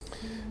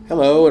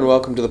Hello and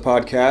welcome to the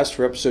podcast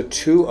for episode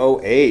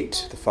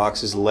 208, The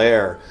Fox's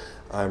Lair.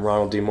 I'm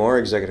Ronald D,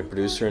 Executive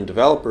Producer and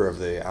developer of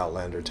the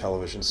Outlander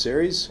television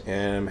series,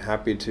 and I'm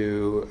happy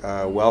to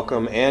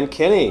welcome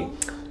Kenney,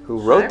 who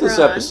wrote this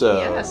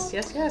episode.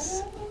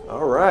 Yes.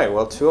 All right,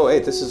 well,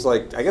 208, this is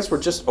like, I guess we're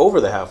just over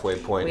the halfway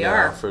point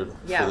for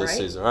this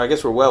season. I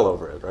guess we're well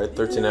over it, right?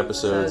 13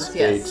 episodes,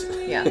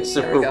 8. Yeah,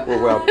 so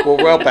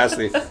we're well past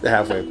the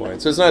halfway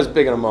point. So it's not as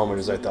big in a moment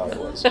as I thought it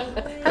was.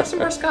 Have some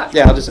more scotch.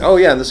 Yeah, and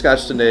the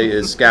scotch today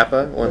is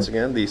Scapa, once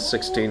again, the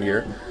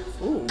 16-year.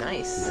 Ooh,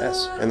 nice.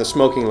 Yes, and the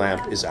smoking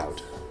lamp is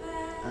out.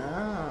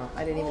 Oh,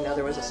 I didn't even know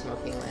there was a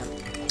smoking lamp.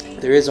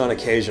 There is on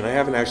occasion. I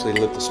haven't actually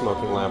lit the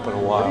smoking lamp in a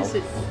while.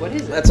 What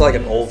is it? That's like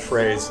an old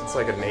phrase. It's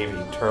like a Navy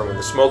term. When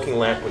the smoking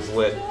lamp was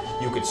lit,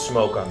 you could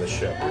smoke on the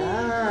ship.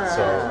 Ah.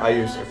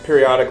 So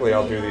periodically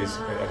I'll do these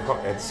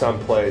at some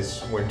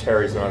place when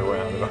Terry's not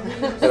around,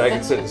 and I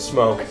can sit and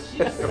smoke.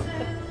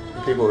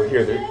 People will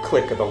hear the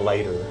click of the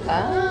lighter.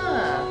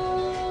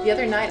 Ah. The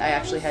other night I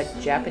actually had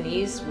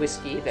Japanese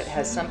whiskey that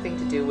has something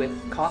to do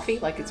with coffee,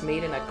 like it's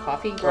made in a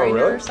coffee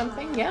grinder or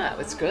something. Yeah,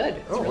 it's good.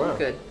 It's really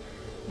good.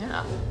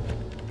 Yeah.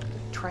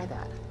 Try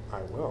that.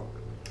 I will.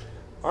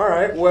 All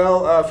right.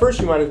 Well, first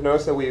you might have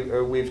noticed that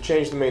we've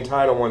changed the main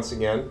title once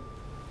again,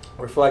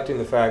 reflecting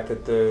the fact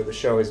that the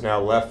show has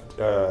now left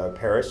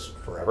Paris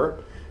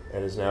forever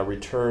and has now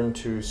returned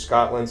to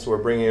Scotland. So we're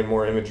bringing in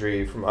more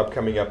imagery from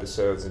upcoming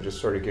episodes and just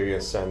sort of giving you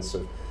a sense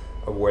of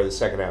where the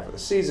second half of the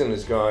season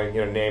is going.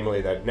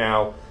 Namely that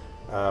now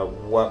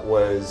what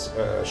was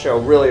a show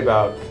really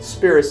about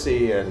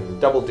conspiracy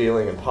and double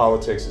dealing and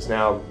politics is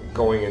now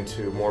going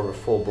into more of a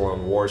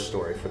full-blown war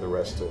story for the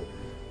rest of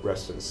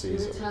the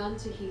season.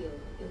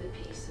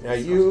 Now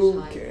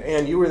you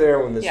were there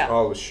when this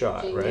all was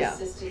shot, right? Yeah.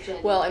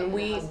 Well,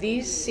 and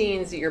these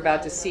scenes that you're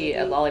about to see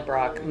at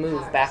Lollybrock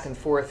move back and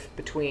forth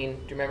between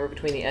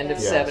the end of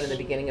 7 and the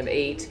beginning of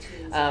 8,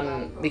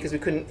 because we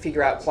couldn't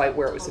figure out quite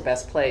where it was the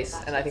best place.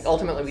 And I think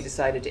ultimately we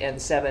decided to end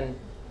 7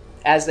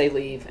 as they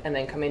leave and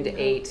then come into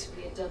 8,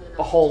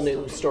 a whole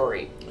new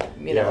story,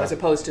 as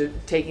opposed to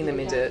taking them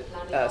into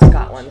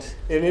Scotland.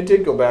 And it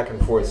did go back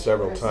and forth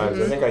several times.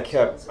 I think I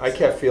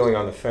kept feeling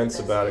on the fence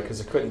about it because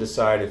I couldn't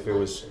decide if it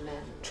was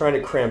trying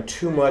to cram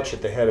too much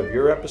at the head of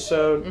your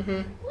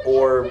episode,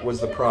 or was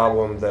the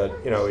problem that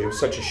it was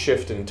such a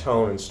shift in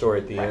tone and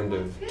story at the end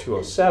of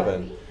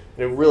 207.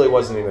 And it really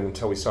wasn't even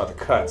until we saw the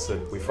cuts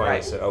that we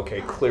finally said,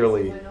 okay,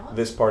 clearly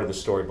this part of the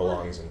story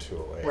belongs in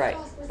 208. Right.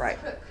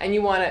 And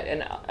you want to,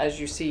 and as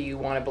you see, you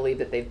want to believe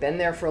that they've been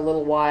there for a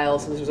little while.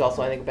 So this was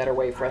also, I think, a better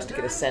way for us to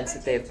get a sense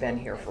that they've been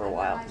here for a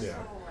while. Yeah.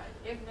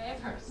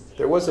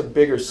 There was a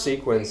bigger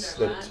sequence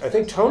that I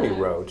think Tony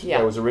wrote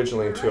that was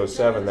originally in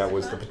 207. That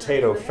was the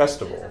Potato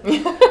Festival.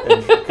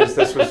 Because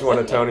this was one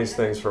of Tony's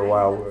things for a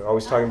while. We were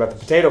always talking about the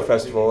Potato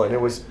Festival, and it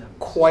was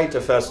quite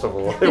a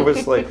festival. It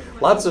was like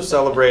lots of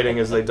celebrating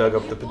as they dug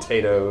up the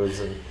potatoes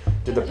and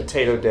did the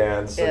potato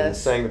dance and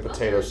sang the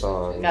potato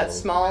song. It got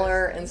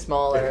smaller and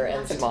smaller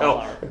and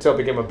smaller. Until it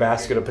became a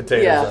basket of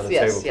potatoes on the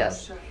tabletop.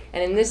 Yes.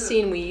 And in this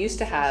scene, we used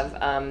to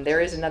have, there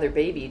is another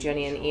baby.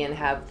 Jenny and Ian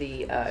have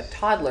the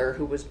toddler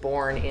who was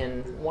born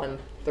in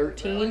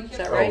 113, is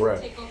that right? Oh,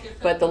 right.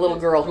 But the little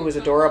girl who was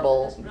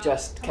adorable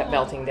just kept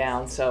melting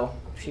down, so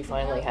she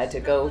finally had to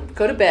go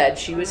to bed.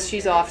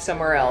 She's off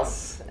somewhere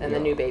else, and the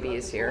new baby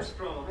is here.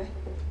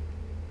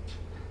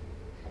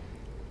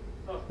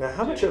 Now,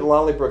 how much at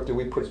Lollybrook did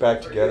we put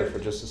back together for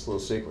just this little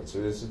sequence?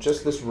 Is it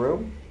just this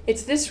room?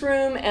 It's this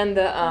room and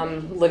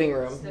the living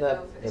room.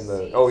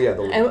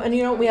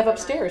 And we have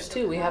upstairs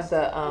too. We have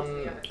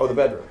the the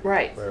bedroom.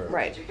 Right.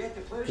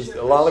 Because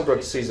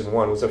Lollybrook season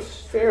 1 was a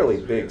fairly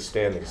big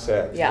standing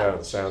set down at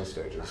the sound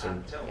stages,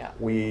 and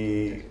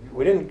we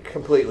didn't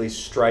completely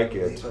strike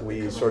it.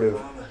 We sort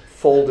of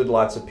folded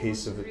lots of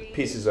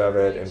pieces of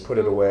it and put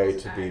it away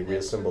to be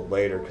reassembled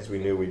later because we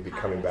knew we'd be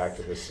coming back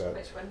to this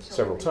set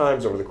several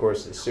times over the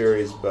course of the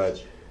series.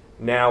 But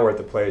now we're at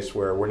the place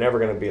where we're never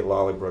going to be at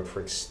Lollybrook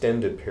for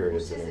extended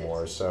periods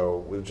anymore,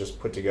 so we'll just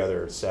put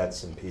together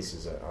sets and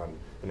pieces on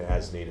an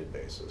as-needed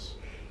basis.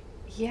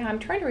 Yeah, I'm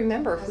trying to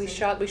remember if we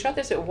shot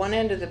this at one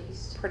end of the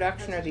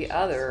production or the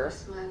other,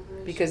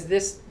 because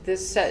this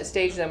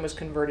stage then was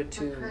converted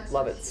to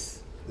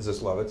Lovett's. Is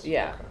this Lovett's?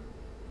 Yeah. Okay.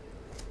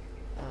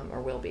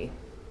 Or will be.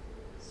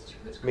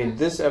 I mean,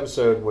 this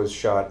episode was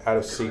shot out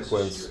of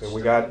sequence, and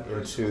we got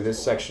into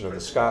this section of the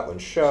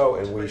Scotland show,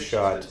 and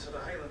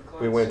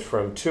we went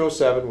from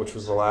 207, which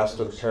was the last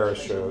of the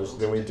Paris shows,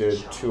 then we did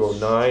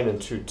 209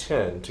 and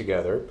 210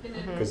 together,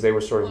 because they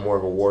were sort of more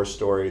of a war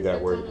story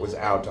that was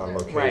out on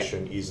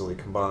location, easily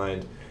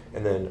combined,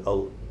 and then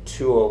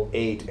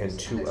 208 and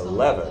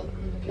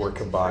 211 were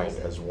combined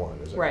as one,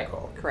 as I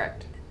recall.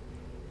 Correct.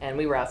 And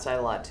we were outside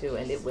a lot too,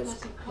 and it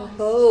was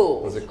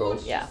cold. Was it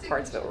cold? Yeah,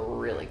 parts of it were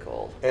really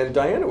cold. And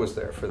Diana was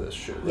there for this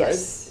shoot, right?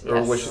 Yes.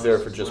 Or was she there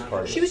for just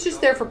part of it? She was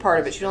just there for part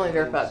of it. She was only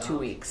there for about 2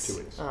 weeks. 2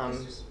 weeks.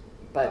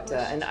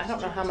 And I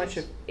don't know how much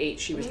of 8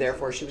 she was there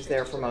for. She was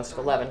there for most of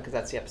 11 because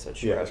that's the episode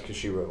she wrote. Yes, because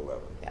she wrote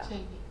 11. Yeah.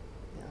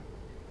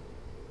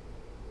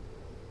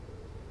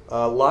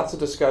 Lots of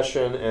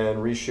discussion and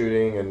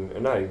reshooting,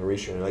 and not even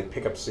reshooting, like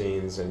pickup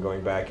scenes and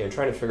going back and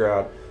trying to figure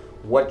out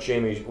what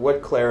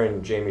Claire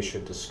and Jamie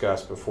should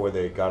discuss before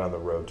they got on the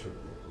road to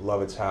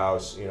Lovett's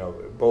house. You know,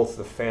 both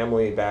the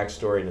family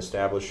backstory and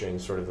establishing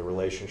sort of the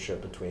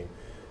relationship between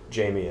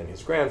Jamie and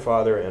his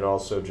grandfather, and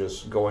also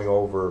just going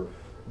over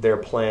their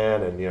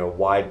plan and, you know,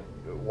 why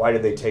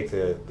did they take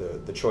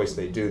the choice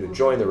they do to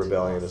join the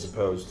rebellion as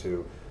opposed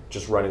to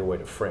just running away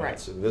to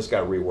France. Right. And this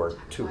got reworked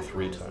 2 or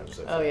 3 times. I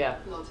think. Oh yeah,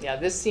 yeah.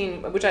 This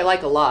scene, which I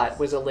like a lot,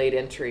 was a late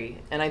entry,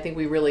 and I think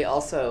we really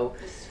also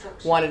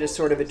wanted to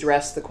sort of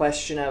address the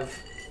question of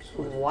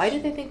why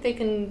did they think they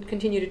can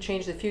continue to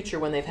change the future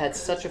when they've had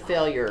such a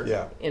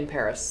failure in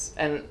Paris?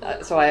 And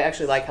so I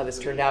actually like how this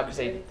turned out because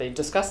they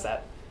discussed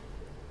that.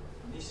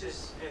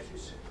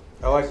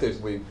 I like that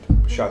we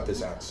shot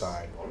this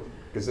outside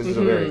because this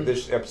is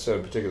this episode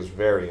in particular is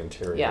very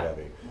interior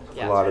heavy.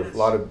 Yeah. A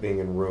lot of being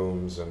in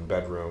rooms and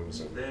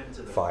bedrooms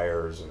and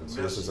fires, and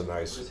so this is a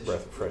nice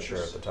breath of fresh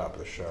air at the top of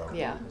the show.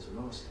 Yeah,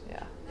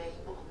 yeah.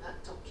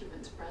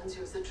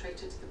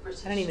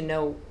 I don't even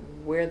know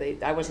where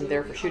I wasn't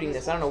there for shooting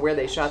this. I don't know where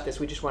they shot this.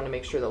 We just wanted to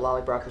make sure that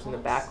Lolly Brock was in the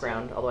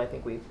background, although I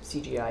think we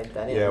CGI'd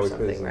that in or something,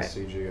 we put it in right?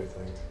 CG, I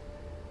think.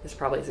 This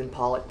probably is in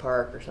Pollock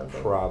Park or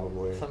something.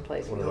 Probably.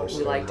 Someplace we One of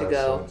those like to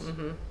go.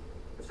 Mm-hmm.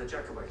 If the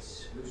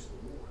Jacobites lose the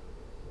war,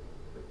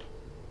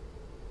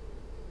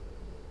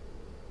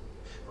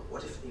 but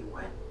what if they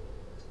win?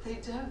 They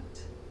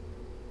don't.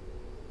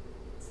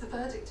 It's the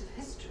verdict of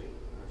history.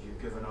 Have you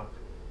given up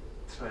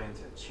trying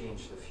to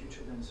change the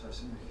future then,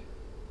 Sassenich?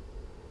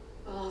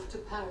 Well, after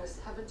Paris,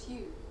 haven't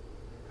you?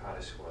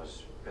 Paris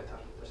was bitter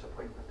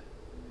disappointment.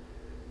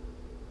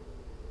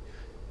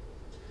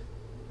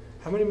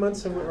 How many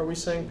months are we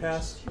saying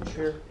passed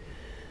here?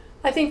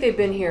 I think they've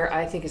been here,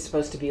 I think it's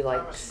supposed to be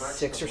like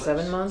 6 or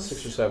 7 months.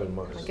 6 or 7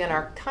 months. Again,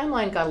 our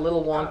timeline got a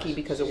little wonky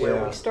because of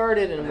where we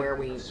started and where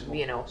we,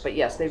 but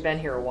yes, they've been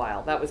here a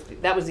while. That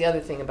was the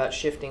other thing about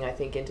shifting, I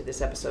think, into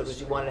this episode,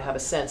 was you wanted to have a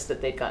sense that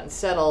they'd gotten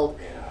settled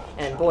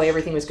and boy,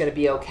 everything was going to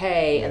be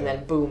okay, and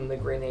then boom, the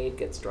grenade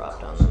gets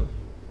dropped on them.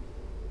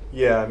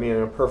 Yeah, I mean,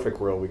 in a perfect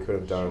world, we could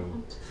have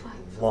done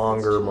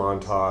longer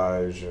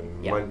montage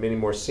and many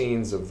more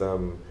scenes of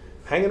them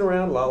hanging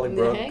around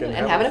Lollybrook and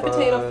having a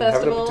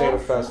potato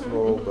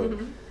festival. But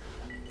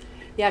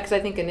yeah, because I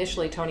think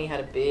initially Tony had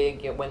a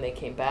big, when they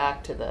came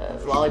back to the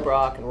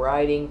Lollybrook and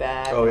riding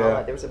back and all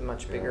that, there was a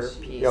much bigger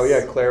piece. Oh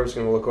yeah, Claire was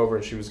going to look over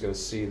and she was going to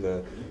see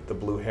the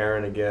blue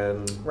heron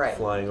again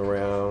flying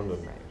around.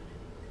 And,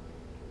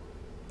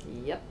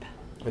 Yep.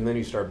 And then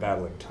you start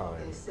battling time.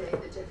 They say the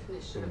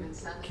definition of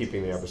insanity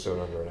keeping the episode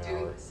under an hour.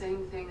 Doing the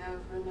same thing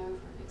over and over and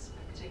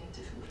expecting a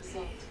different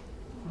result.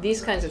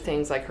 These kinds of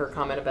things, like her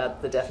comment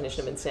about the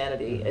definition of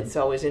insanity, it's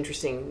always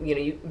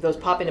interesting. Those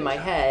pop into my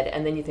head,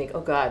 and then you think,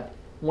 oh God,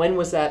 when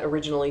was that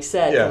originally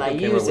said? Can I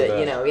use it?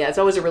 It's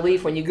always a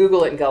relief when you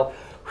Google it and go,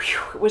 whew,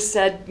 it was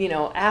said,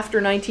 after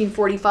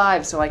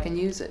 1945, so I can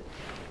use it.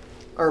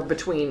 Or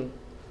between,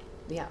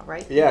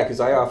 right? Yeah,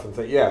 because I often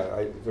think,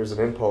 there's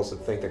an impulse to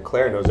think that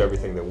Claire knows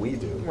everything that we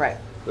do. Right.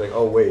 Like,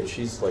 oh wait,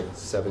 she's like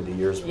 70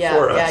 years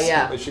before us.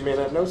 Yeah. She may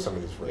not know some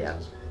of these phrases.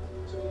 Yeah.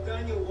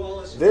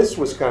 This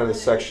was kind of the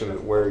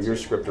section where your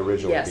script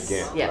originally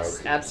began. Yes,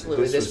 right?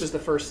 absolutely. This was the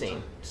first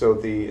scene. So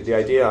the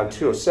idea on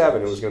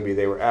 207, it was going to be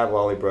they were at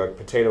Lollybrook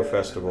Potato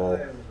Festival,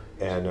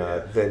 and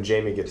then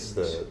Jamie gets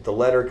the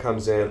letter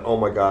comes in. Oh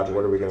my God,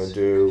 what are we going to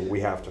do?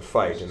 We have to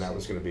fight, and that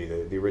was going to be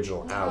the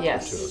original out of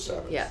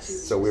 207. Yes.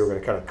 So we were going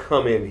to kind of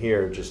come in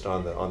here just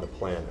on the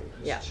planning.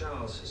 Yeah.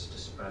 Charles has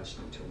dispatched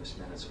them to his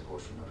men in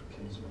support from our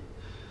kinsman.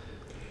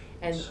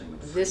 And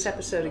this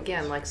episode,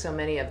 again, like so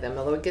many of them,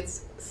 although it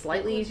gets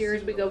slightly easier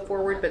as we go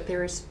forward, but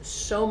there is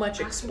so much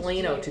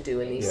explaino to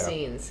do in these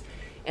scenes.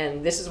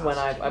 And this is when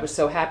I was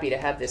so happy to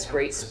have this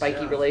great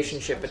spiky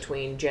relationship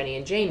between Jenny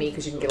and Jamie,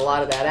 because you can get a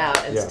lot of that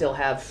out and still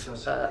have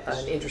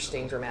an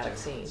interesting dramatic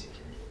scene.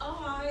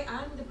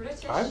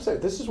 I would say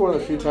this is one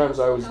of the few times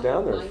I was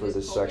down there for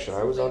this section.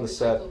 I was on the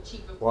set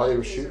while they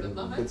were shooting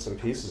bits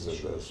and pieces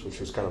of this, which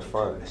was kind of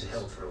fun.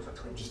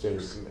 Just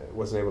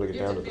wasn't able to get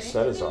down to the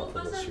set as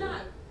often this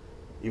year.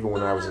 Even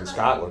when I was in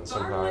Scotland,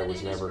 somehow I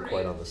was never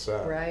quite on the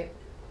set. Right.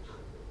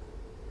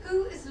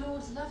 Who is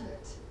Lord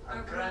Lovett?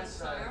 Our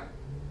grandsire,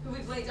 who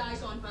we've laid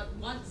eyes on but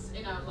once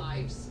in our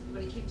lives,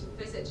 when he came to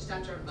visit just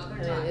after our mother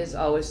died. And it is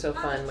always so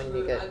fun when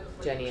you get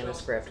Jenny in a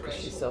script, because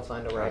she's so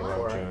fun to write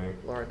for. Jenny.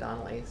 Laura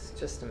Donnelly. It's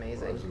just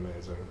amazing. That was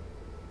amazing.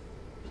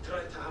 He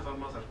tried to have our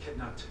mother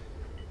kidnapped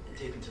and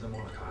taken to the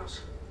Monarch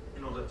Isles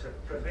in order to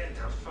prevent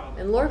her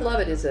father. And Lord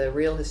Lovett is a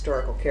real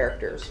historical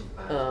character,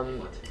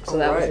 so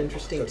that was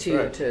interesting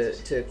too,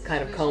 to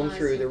kind of comb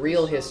through the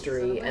real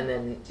history and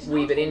then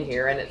weave it in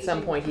here. And at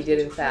some point he did,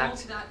 in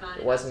fact,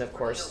 it wasn't of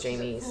course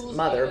Jamie's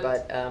mother,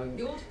 but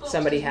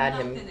somebody had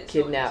him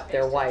kidnap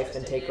their wife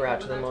and take her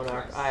out to the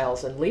Monarch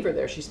Isles and leave her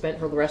there. She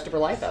spent the rest of her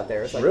life out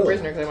there as like a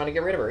prisoner because they wanted to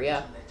get rid of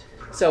her,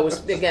 So it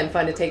was, again,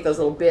 fun to take those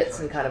little bits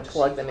and kind of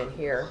plug them in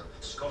here.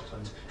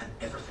 Scotland and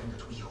everything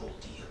that we hold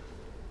dear.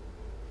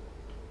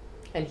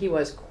 And he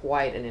was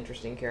quite an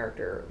interesting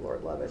character,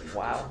 Lord Lovett.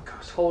 Wow.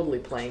 Totally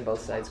playing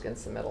both sides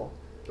against the middle.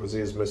 Was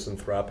he as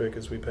misanthropic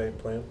as we planned?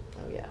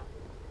 Oh, yeah.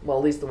 Well,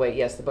 at least the way,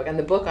 yes, the book. And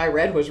the book I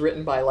read was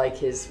written by, like,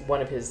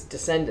 one of his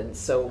descendants,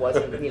 so it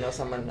wasn't,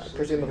 someone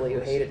presumably who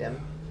hated him.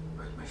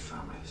 About my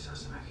family,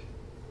 Sassenach.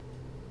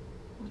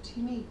 What do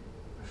you mean?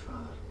 My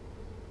father.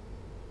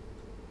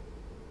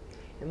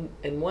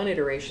 In one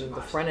iteration,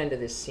 the front end of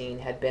this scene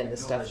had been the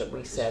stuff that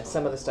we said,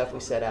 some of the stuff we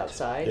said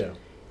outside. Yeah.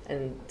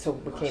 And so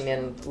we came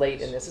in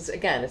late in this.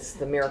 It's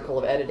the miracle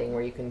of editing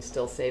where you can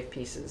still save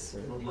pieces.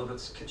 Lord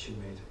Lovett's kitchen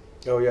maid.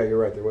 Oh yeah, you're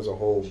right. There was a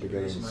whole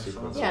beginning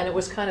sequence. Yeah, and it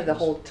was kind of the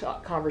whole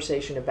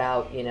conversation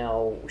about,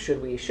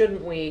 should we,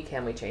 shouldn't we,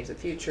 can we change the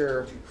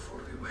future?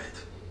 Before we wed.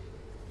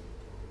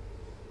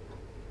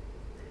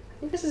 I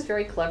think this is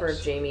very clever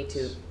of Jamie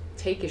to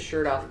take his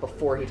shirt off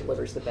before he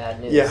delivers the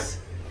bad news.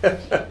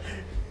 Yeah.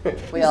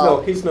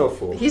 He's no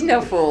fool. He's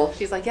no fool.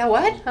 She's like, yeah,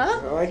 what? Huh?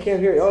 Oh, I can't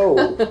hear you.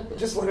 Oh,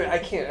 just let me.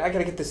 I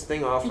gotta get this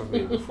thing off of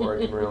me before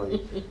I can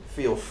really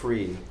feel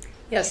free.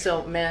 Yeah.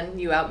 So, men,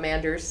 you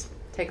outmanders,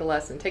 take a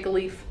lesson. Take a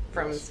leaf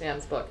from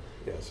Sam's book.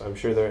 Yes, I'm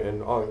sure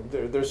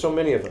there's so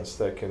many of us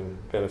that can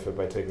benefit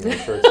by taking our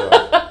shirts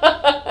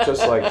off,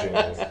 just like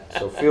Jamie.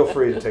 So feel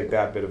free to take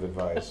that bit of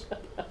advice.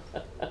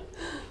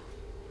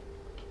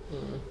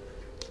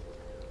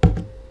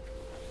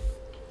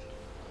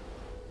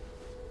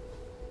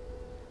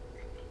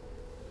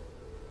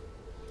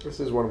 This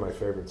is one of my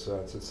favorite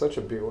sets. It's such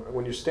a beautiful.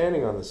 When you're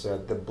standing on the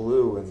set, the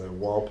blue in the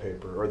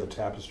wallpaper, or the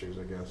tapestries,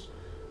 I guess,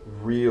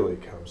 really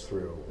comes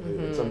through.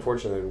 Mm-hmm. It's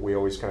unfortunate that we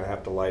always kind of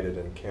have to light it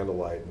in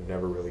candlelight and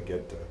never really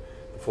get to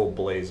the full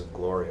blaze of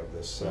glory of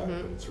this set.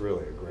 Mm-hmm. But it's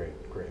really a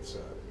great, great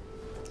set.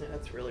 Yeah,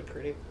 it's really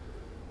pretty.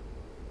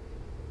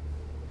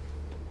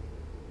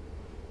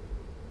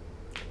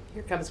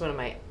 Here comes one of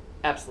my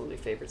absolutely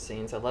favorite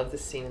scenes. I love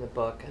this scene in the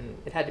book, and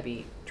it had to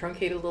be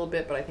truncated a little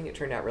bit, but I think it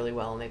turned out really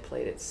well, and they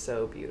played it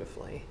so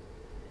beautifully.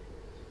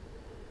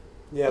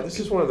 Yeah, this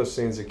is one of those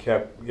scenes that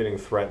kept getting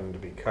threatened to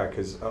be cut,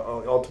 because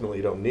ultimately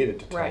you don't need it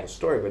to tell the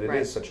story, but it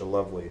is such a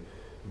lovely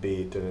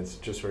beat, and it's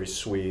just very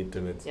sweet,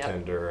 and it's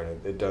tender,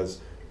 and it does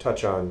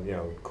touch on,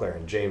 Claire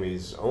and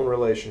Jamie's own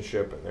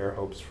relationship and their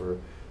hopes for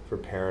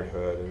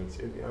parenthood,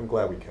 and I'm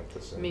glad we kept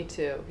this in. Me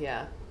too,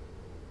 yeah.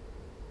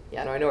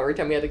 Yeah, no, I know. Every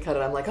time we had to cut it,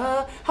 I'm like,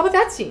 how about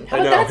that scene? How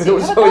about that scene? There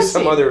was always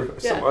some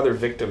other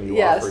victim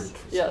you offered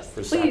for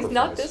Please, sacrifice.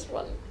 not this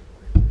one.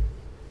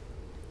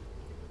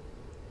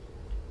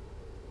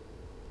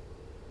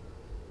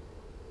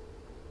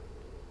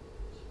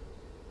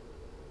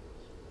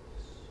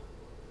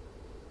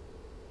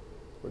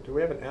 Well, do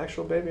we have an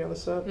actual baby on the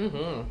set?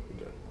 Mm-hmm. We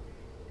do.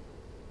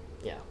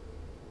 Yeah.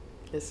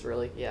 This is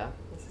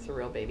a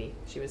real baby.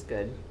 She was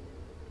good.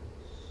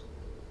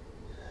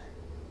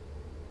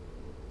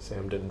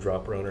 Sam didn't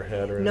drop her on her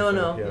head or No.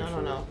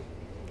 anything? No.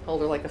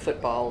 Hold her like a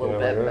football a little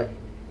bit. Right.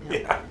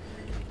 But,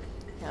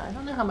 yeah, I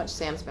don't know how much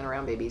Sam's been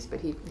around babies, but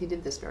he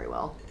did this very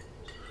well.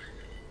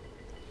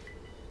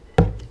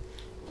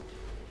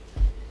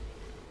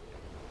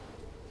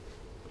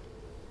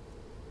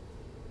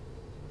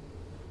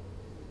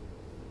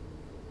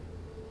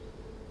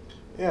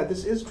 Yeah,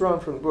 this is drawn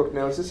from the book.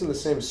 Now, is this in the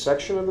same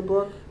section of the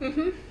book?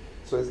 Mm-hmm.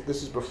 So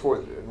this is before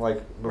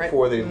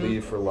they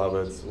leave for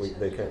Lovett's.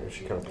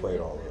 She kind of played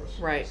all this.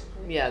 Right.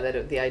 Yeah.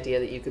 The idea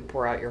that you could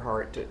pour out your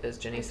heart, as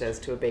Jenny says,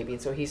 to a baby.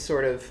 And so he's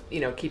sort of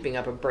keeping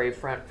up a brave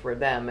front for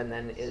them, and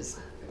then is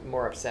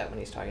more upset when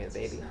he's talking to the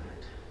baby.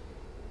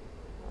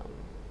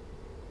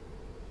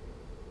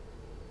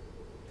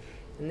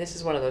 And this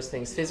is one of those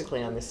things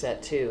physically on the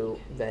set too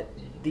that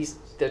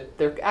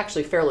they're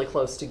actually fairly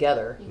close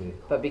together,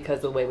 but because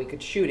of the way we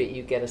could shoot it,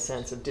 you get a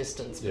sense of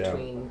distance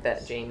between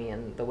that Jamie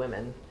and the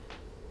women.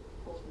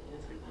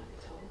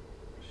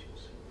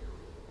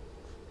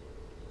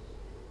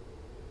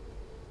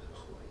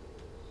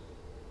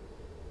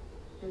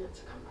 And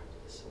that's a comfort to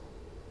the soul.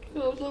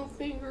 Those little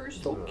fingers,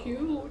 so cute.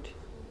 And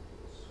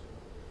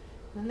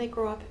then they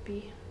grow up to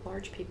be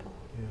large people.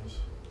 Yes.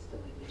 It's the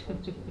way we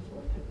told you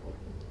before, important.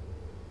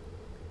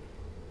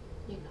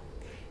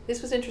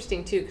 This was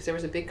interesting too, because there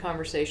was a big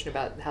conversation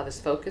about how this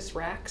focus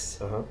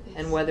racks, Uh-huh.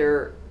 and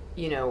whether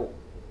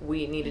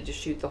we needed to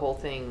shoot the whole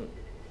thing,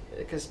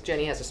 because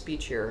Jenny has a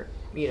speech here,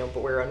 but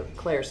we're on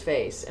Claire's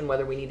face, and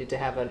whether we needed to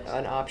have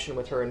an option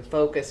with her in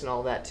focus and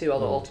all that too.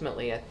 Although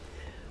ultimately,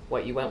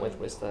 what you went with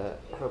was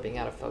her being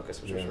out of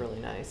focus, which was really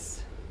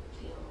nice.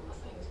 Feel all the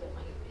things that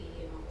might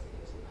be and all the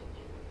things that might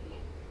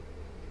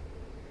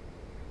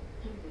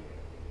never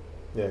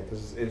be. Yeah,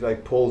 because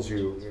it pulls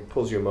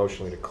you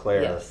emotionally to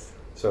Claire. Yes.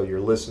 So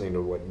you're listening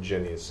to what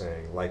Jenny is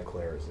saying, like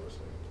Claire is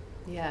listening.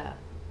 Yeah.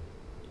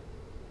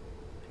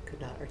 I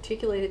could not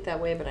articulate it that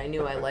way, but I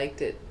knew I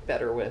liked it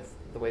better with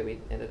the way we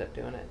ended up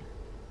doing it.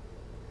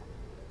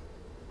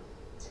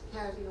 Take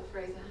care of you,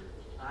 Fraser.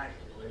 Aye,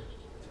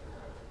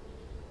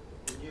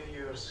 the New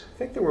Year's. I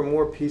think there were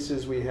more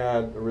pieces we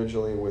had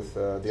originally with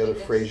the other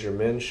Fraser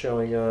men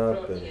showing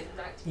up and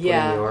putting the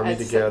army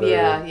together.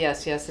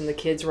 Yes, and the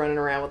kids running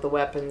around with the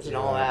weapons and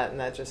all that, and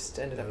that just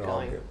ended up it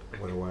all going.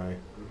 went away.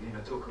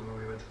 a token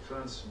when we went to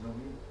France, you know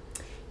me?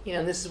 You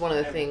know, this is one of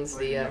the things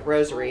the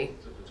rosary,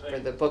 for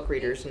the book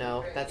readers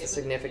know, that's a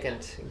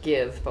significant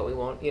give, but we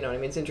won't, you know what I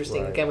mean? It's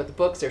interesting, Right. again, with the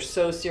books, they're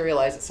so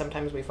serialized that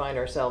sometimes we find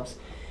ourselves,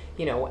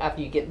 you know,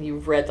 after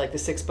you've read like the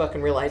 6th book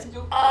and realize,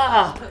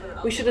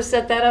 we should have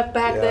set that up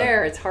back Yeah.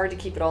 there. It's hard to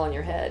keep it all in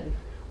your head.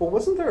 Well,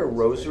 wasn't there a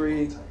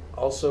rosary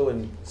also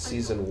in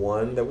season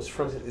 1 that was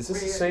from? Is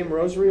this the same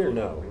rosary or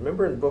no?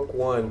 Remember in book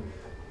 1,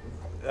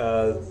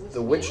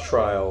 the witch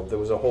trial, there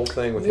was a whole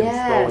thing with him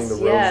throwing the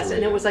rosary. Yes,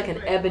 and it was like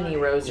an ebony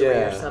rosary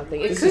or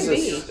something. It could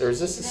be. Or is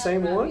this the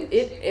same one?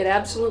 It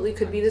absolutely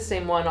could be the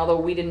same one, although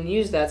we didn't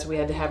use that, so we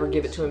had to have her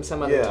give it to him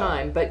some other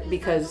time. But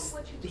because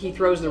he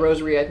throws the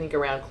rosary, I think,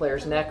 around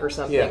Claire's neck or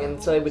something,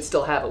 and so they would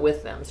still have it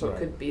with them, so it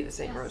could be the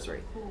same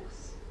rosary. Of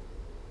course.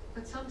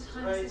 But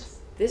sometimes it's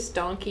This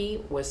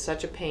donkey was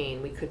such a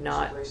pain. We could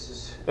not,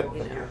 you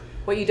know.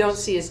 What you don't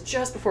see is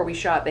just before we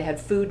shot, they had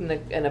food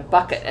in a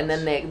bucket, and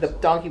then the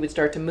donkey would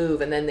start to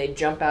move, and then they'd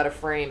jump out of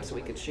frame so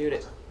we could shoot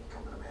it.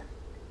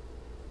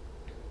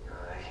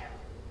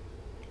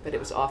 But it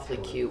was awfully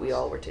cute. We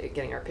all were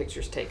getting our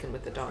pictures taken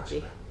with the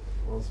donkey.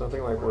 Well, it's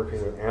nothing like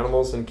working with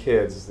animals and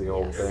kids is the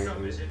old thing.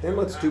 And then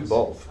let's do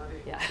both.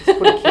 Yeah. Let's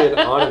put a kid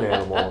on an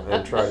animal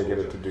and try to get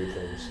it to do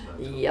things.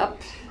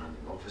 Yep.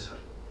 Officer.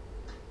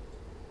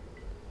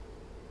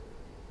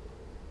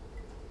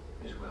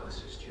 As well as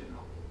his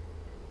general.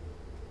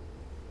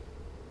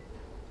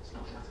 It's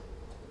not that.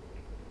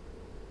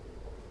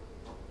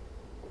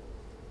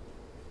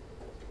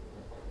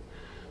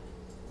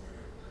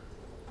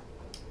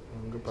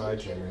 Goodbye,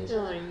 Jimmy.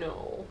 I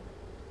know.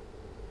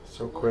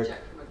 So quick.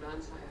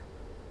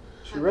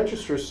 She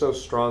registers so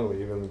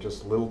strongly, even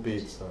just little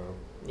beats, though.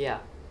 Yeah.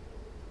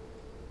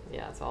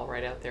 Yeah, it's all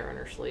right out there on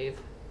her sleeve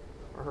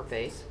or her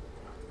face.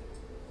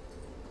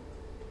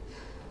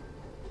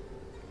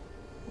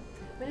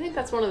 I think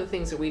that's one of the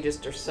things that we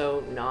just are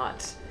so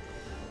not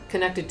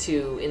connected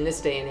to in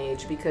this day and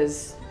age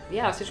because,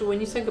 yeah, especially when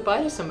you say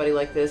goodbye to somebody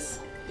like this,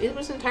 it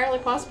was entirely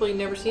possible you'd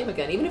never see him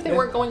again. Even if they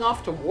weren't going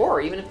off to war,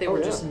 even if they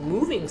were just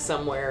moving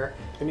somewhere.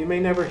 And you may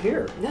never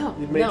hear. No.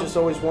 You may just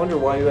always wonder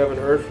why you haven't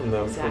heard from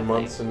them for Exactly.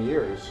 months and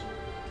years.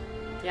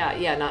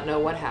 Yeah, not know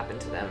what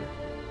happened to them.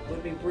 It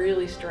would be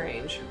really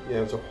strange. Yeah,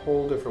 it's a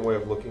whole different way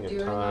of looking at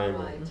time.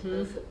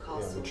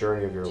 The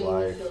journey of your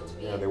life.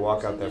 Yeah, they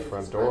walk out that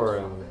front door,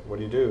 and what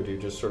do? Do you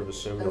just sort of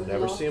assume you'll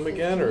never see him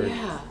again, or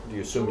do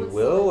you assume you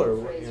will, or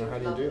how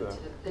do you do that?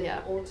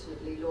 Yeah.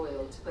 Ultimately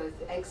loyal to both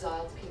the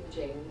exiled King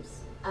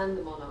James and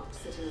the monarch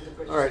sitting in the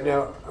British. All right,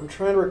 now I'm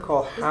trying to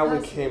recall how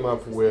we came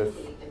up with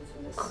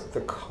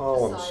the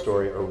column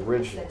story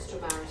originally.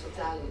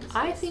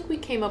 I think we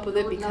came up with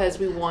it because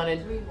we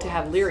wanted to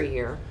have Leary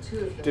here.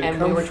 Did it And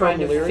come we were trying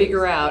from to Leary?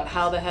 figure out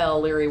how the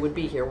hell Leary would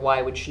be here.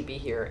 Why would she be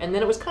here? And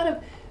then it was kind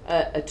of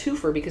a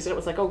twofer because it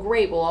was like, oh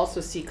great, we'll also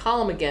see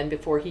Column again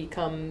before he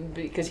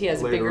because he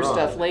has Later bigger on.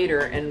 stuff later,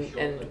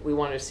 and we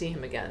wanted to see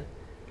him again.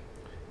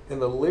 And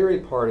the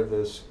Leary part of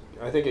this,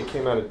 I think it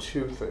came out of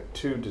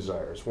two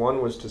desires.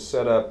 One was to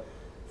set up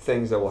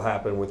things that will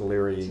happen with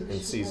Leary in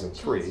season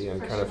 3,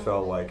 and kind of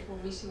felt like,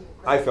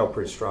 I felt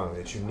pretty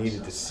strongly that you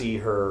needed to see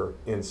her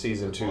in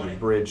season 2 to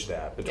bridge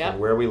that between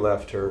where we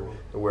left her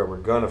and where we're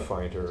going to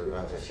find her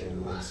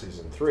in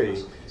season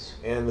 3.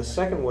 And the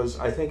second was,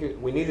 I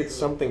think we needed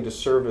something to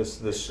service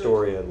this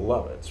story at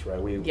Lovett's,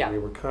 right? We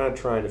were kind of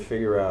trying to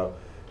figure out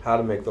how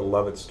to make the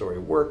Lovett story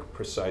work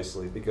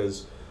precisely,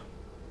 because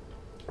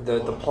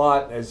the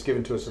plot as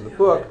given to us in the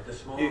book,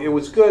 it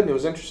was good and it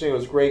was interesting, it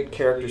was great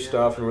character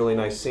stuff and really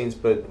nice scenes,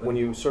 but when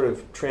you sort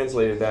of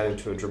translated that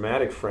into a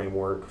dramatic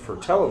framework for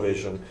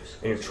television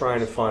and you're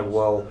trying to find,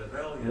 well,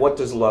 what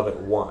does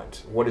Lovett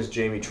want? What is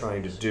Jamie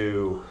trying to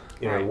do?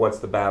 You know, what's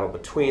the battle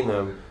between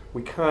them?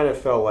 We kind of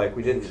felt like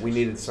we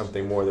needed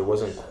something more. There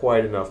wasn't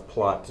quite enough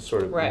plot to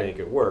sort of make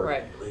it work.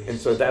 Right. And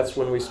so that's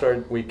when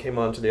we came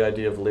on to the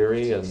idea of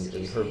Leary and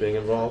her being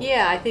involved.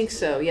 Yeah, I think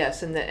so.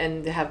 Yes,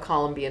 and to have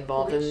Column be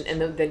involved, and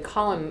then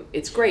Column,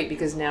 it's great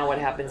because now what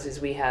happens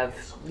is we have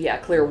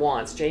clear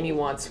wants. Jamie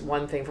wants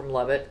one thing from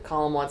Lovett.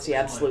 Column wants the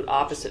absolute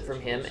opposite from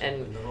him,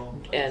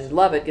 and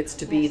Lovett gets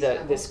to be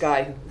this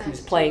guy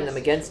who's playing them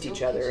against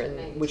each other,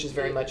 and which is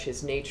very much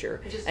his nature.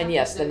 And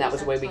yes, then that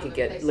was the way we could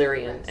get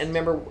Leary in. And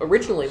remember,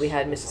 originally we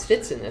had Mrs.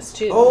 Fitz in this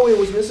too. Oh, it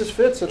was Mrs.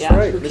 Fitz. That's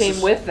right. Who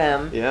came with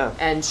them. Yeah.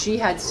 And she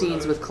had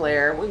scenes with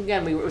Claire. Well,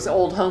 again, it was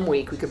old home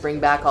week. We could bring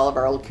back all of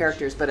our old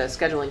characters, but a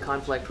scheduling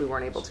conflict, we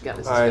weren't able to get Mrs.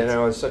 Fitz. I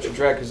know, it's such a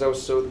drag because that was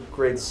so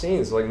great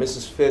scenes. Like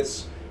Mrs.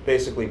 Fitz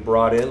basically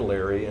brought in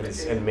Leary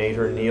and made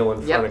her kneel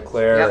in front of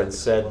Claire and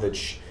said that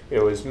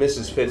it was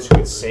Mrs. Fitz who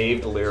had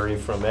saved Leary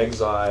from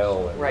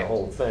exile and the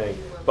whole thing,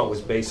 but was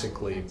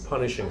basically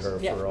punishing her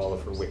for all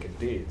of her wicked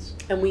deeds.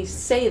 And we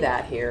say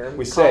that here.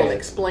 Colin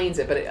explains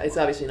it, but it's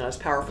obviously not as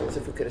powerful as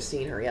if we could have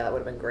seen her. Yeah, that would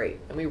have been great.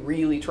 And we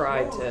really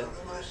tried to.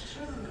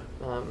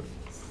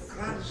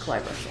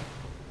 Clive Russell.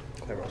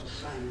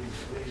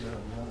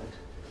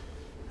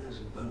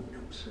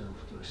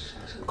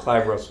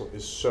 Clive Russell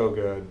is so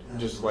good.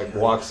 Just like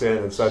walks in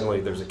and suddenly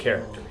there's a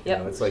character. Yep.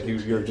 You know, it's like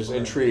you're just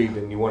intrigued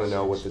and you want to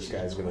know what this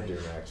guy's going to do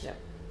next. Yep.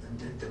 And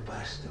did the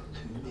bastard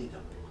who made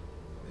him.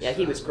 Yeah,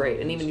 he was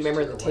great. And even you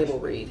remember the table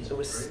read, it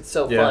was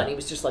so Yeah. fun. He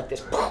was just like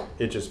this.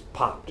 It just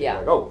popped. Yeah. You're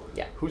like, oh,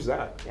 Yeah. who's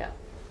that? Yeah.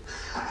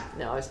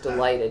 No, I was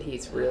delighted.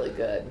 He's really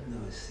good.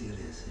 No, as serious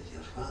as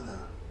your father.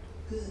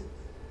 Good.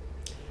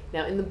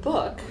 Now, in the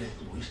book,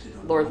 Breath wasted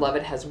on Lord one.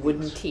 Lovett has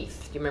wooden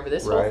teeth. Do you remember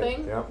this whole Right.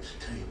 thing? Yeah.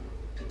 It's time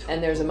to talk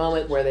And there's a about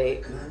moment where they,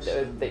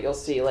 grandson. that you'll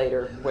see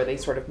later, where they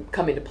sort of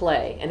come into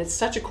play. And it's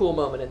such a cool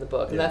moment in the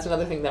book. And Yeah. that's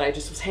another thing that I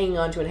just was hanging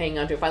on to and hanging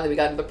on to. Finally, we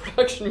got into the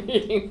production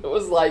meeting. It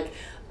was like,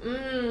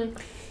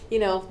 you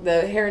know,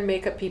 the hair and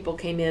makeup people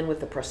came in with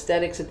the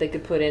prosthetics that they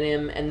could put in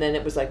him. And then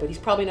it was like, but he's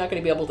probably not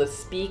going to be able to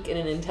speak in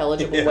an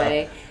intelligible Yeah.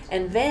 way.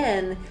 And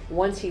then,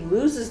 once he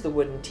loses the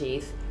wooden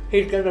teeth,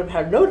 he's going to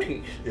have no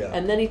teeth. Yeah.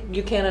 And then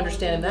you can't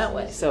understand him that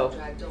way. So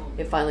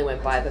it finally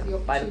went by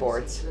the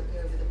boards.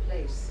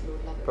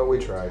 But we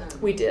tried.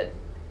 We did.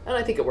 And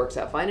I think it works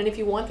out fine. And if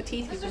you want the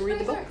teeth, you can read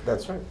the book.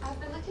 That's right. I've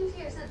been looking for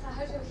you since I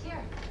heard you were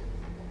here.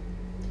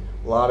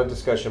 A lot of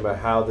discussion about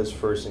how this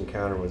first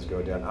encounter was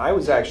going down. I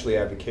was actually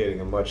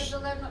advocating a Did much the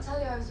Lair not tell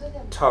you I was with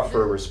him?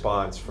 tougher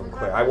response from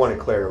Claire. I wanted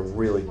Claire to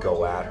really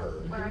go at her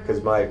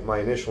because my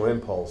initial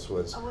impulse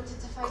was I wanted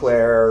to find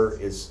Claire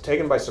is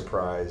taken by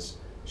surprise.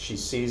 She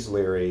sees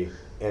Leary,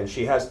 and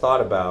she has thought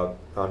about,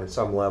 on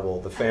some level,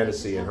 the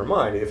fantasy in her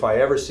mind. If I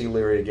ever see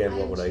Leary again,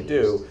 what would I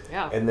do?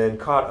 Yeah. And then,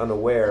 caught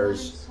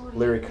unawares,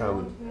 Leary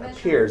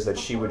appears that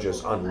she would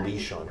just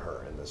unleash on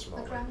her in this My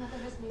moment. grandmother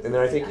has made And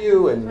then I think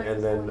you and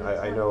then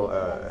I know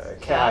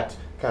Kat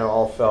kind of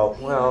all felt,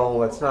 well,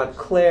 that's not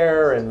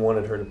Claire, and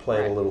wanted her to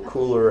play it a little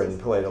cooler and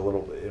play it a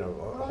little,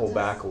 hold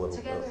back a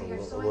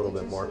little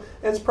bit more.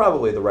 And it's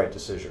probably the right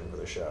decision for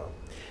the show.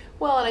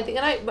 Well, and I think,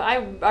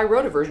 and I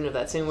wrote a version of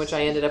that scene, which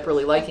I ended up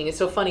really liking. It's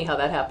so funny how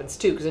that happens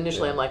too, because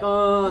initially I'm like,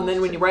 oh, and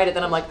then when you write it,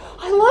 then I'm like,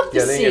 I love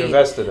this Yeah, then scene. you get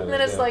invested in and then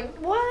it, it's yeah. like,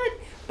 what?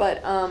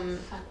 But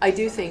I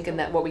do think, and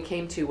that what we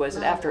came to was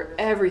that after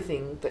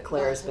everything that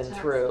Claire has been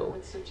through,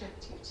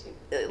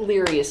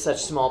 Leary is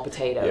such small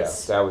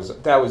potatoes. Yeah,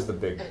 that was the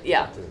big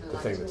Yeah. the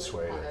thing that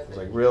swayed it. It was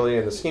like, really,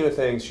 in the scheme of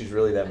things, she's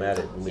really that mad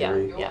at Yeah,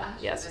 Leary. yeah,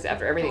 yes. 'Cause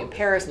after everything in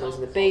Paris and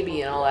losing the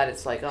baby and all that,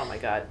 it's like, oh my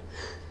god.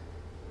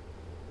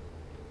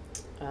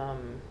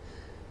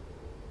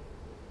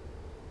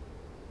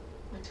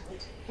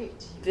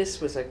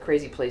 This was a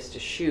crazy place to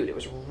shoot. It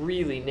was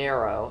really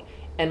narrow.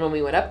 And when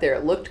we went up there,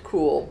 it looked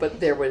cool, but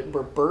there were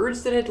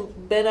birds that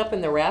had been up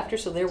in the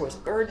rafters, so there was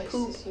bird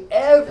poop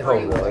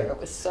everywhere. Oh, really? It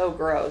was so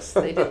gross.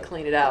 They did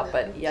clean it out,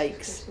 but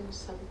yikes.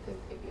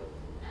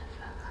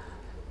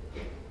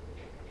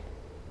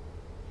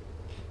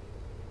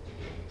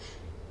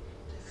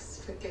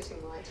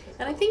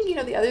 And I think,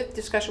 the other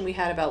discussion we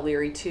had about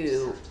Leary,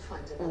 too,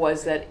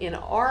 was that in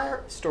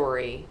our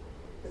story,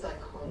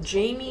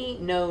 Jamie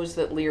knows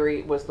that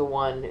Leary was the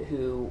one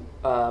who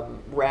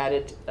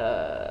ratted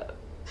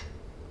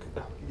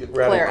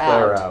Claire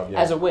out yeah.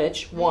 as a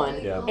witch,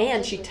 one, Yeah.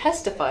 and she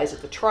testifies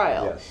at the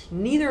trial. Yes.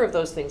 Neither of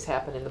those things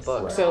happen in the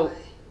book. Right. So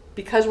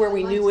because where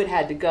we knew it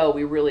had to go,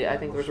 I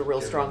think there was a real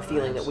strong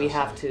feeling that we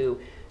have to,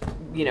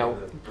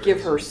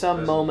 give her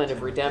some moment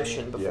of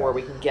redemption before Yeah.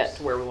 we can get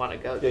to where we want to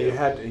go Yeah,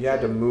 to. you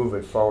had to move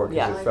it forward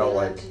because Yeah. it felt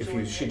like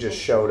she just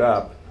showed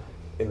up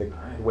in the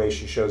way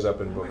she shows up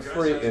in book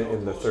 3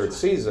 in the 3rd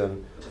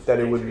season, that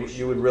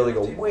you would really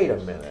go, wait a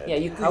minute. Yeah,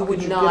 you how would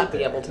could you not get be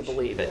there? able to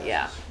believe it.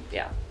 Yeah,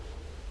 yeah.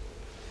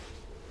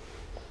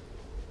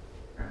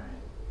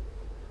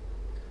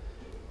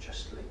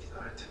 Just like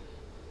that.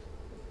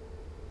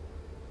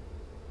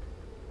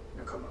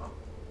 Now come on.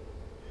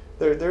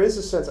 There is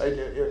a sense,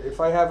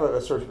 if I have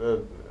a sort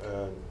of,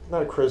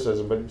 not a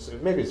criticism,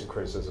 but maybe it's a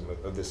criticism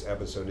of this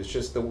episode, it's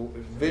just that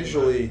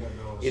visually,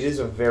 it is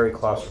a very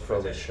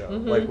claustrophobic show.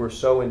 Mhm. Like, we're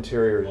so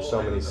interior in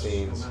so many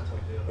scenes.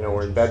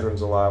 We're in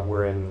bedrooms a lot,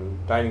 we're in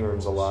dining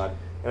rooms a lot,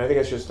 and I think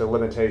it's just a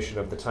limitation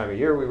of the time of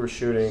year we were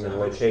shooting and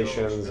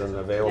locations and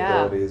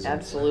availabilities. Yeah,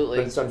 absolutely.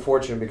 But it's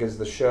unfortunate because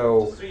the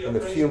show, in the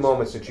few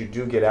moments that you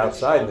do get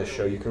outside in the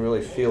show, you can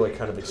really feel it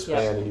kind of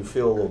expand Yeah. and you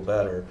feel a little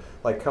better.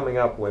 Like coming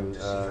up when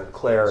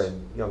Claire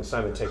and young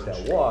Simon take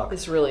that walk.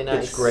 It's really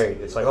nice. It's great.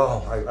 It's like,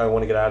 oh, I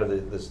want to get out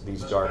of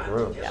these dark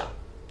rooms. Yeah.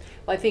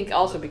 Well, I think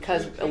also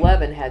because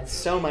 11 had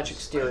so much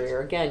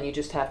exterior, again, you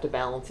just have to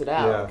balance it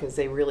Yeah. out because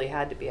they really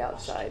had to be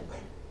outside.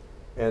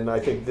 And I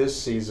think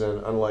this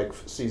season, unlike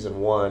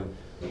season 1,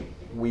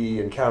 we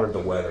encountered the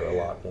weather a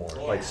lot more.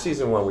 Like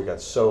season 1, we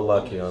got so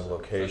lucky on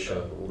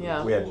location.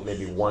 Yeah. We had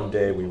maybe one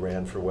day we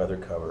ran for weather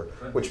cover,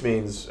 which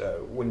means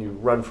when you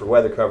run for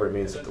weather cover, it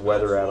means that the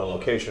weather out on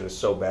location is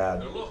so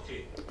bad.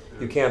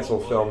 You cancel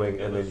filming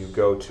and then you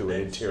go to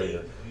an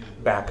interior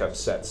backup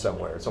set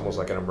somewhere. It's almost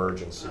like an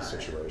emergency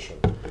situation.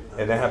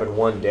 And that happened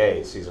one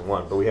day, season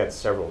 1, but we had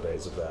several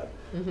days of that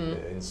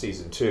in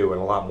season 2, and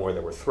a lot more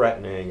that were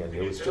threatening, and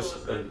it was just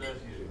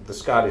the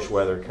Scottish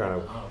weather kind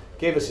of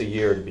gave us a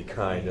year to be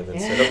kind and then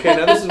said, okay,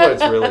 now this is what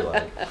it's really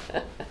like.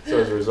 So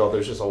as a result,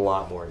 there's just a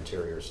lot more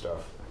interior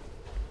stuff.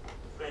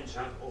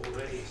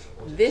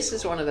 This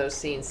is one of those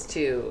scenes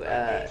too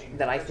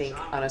that I think,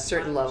 on a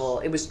certain level,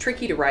 it was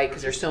tricky to write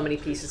because there's so many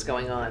pieces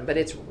going on, but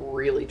it's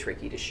really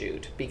tricky to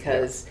shoot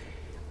because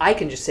I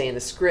can just say in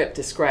the script,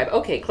 describe,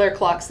 okay, Claire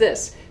clocks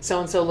this, so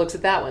and so looks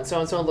at that one, so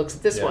and so looks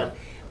at this one,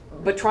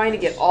 but trying to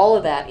get all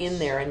of that in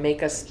there and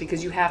make us,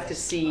 because you have to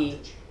see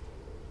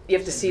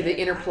the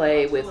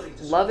interplay with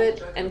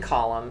Lovett and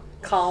Colum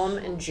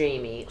and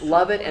Jamie,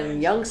 Lovett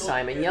and young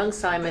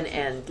Simon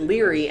and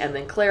Leary, and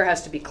then Claire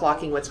has to be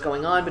clocking what's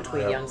going on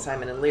between young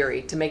Simon and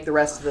Leary to make the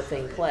rest of the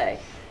thing play.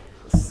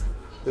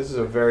 This is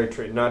a very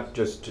tricky, not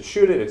just to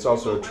shoot it, it's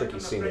also a tricky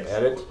scene to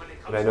edit.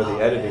 And I know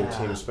the editing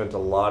team spent a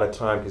lot of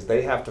time because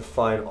they have to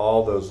find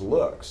all those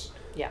looks.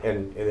 Yeah.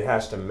 And it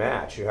has to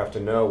match. You have to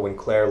know when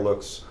Claire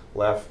looks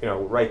left,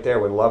 right there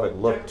when Lovett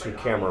looked to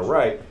camera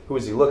right, who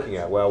is he looking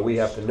at? Well, we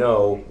have to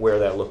know where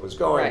that look was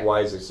going, Right.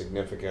 why is it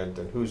significant,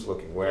 and who's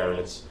looking where. And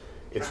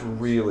it's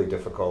really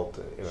difficult,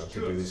 to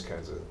do these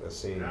kinds of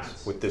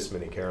scenes with this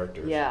many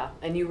characters. Yeah,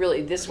 and you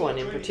really, this one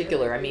in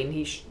particular, I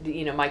mean,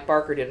 Mike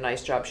Barker did a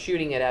nice job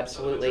shooting it,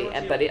 absolutely,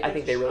 but I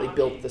think they really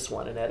built this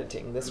one in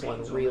editing. This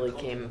one really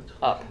came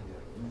up.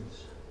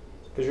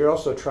 Because you're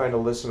also trying to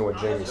listen to what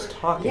Jamie's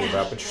talking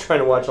about, but you're trying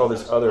to watch all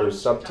this other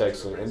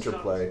subtext and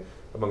interplay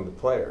among the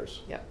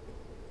players. Yep.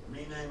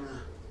 Meaning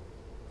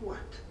what?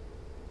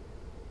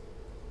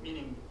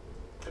 Meaning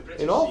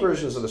In all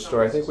versions of the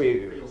story, I think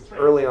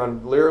early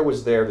on, Lyra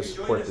was there to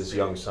support this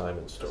young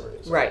Simon story.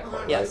 Right,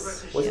 Right?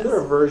 yes. Wasn't there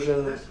a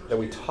version that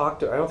we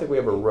talked to, I don't think we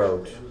ever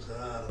wrote,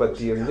 but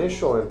the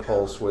initial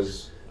impulse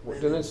was,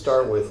 didn't it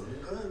start with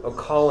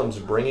Colum's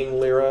bringing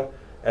Lyra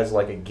as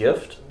like a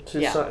gift to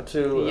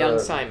young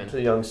Simon.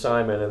 to young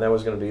Simon, and that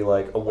was going to be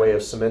like a way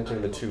of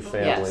cementing the two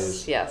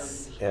families.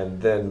 Yes.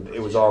 And then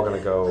it was all going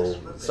to go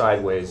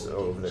sideways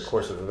over the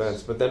course of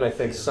events. But then I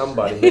think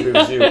somebody, maybe it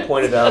was you,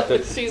 pointed out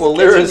that She's a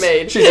kitchen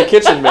maid. She's a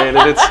kitchen maid,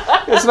 and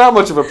it's not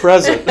much of a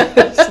present.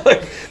 It's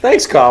like,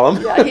 thanks,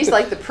 Colum. Yeah, he's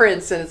like the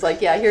prince, and it's like,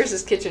 here's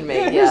his kitchen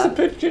maid. Here's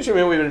the kitchen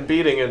maid we've been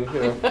beating, and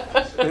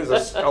here's a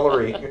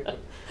scullery.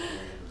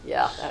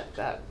 Yeah,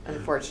 that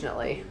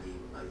unfortunately.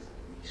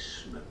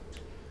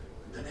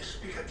 Then I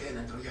speak again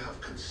until you have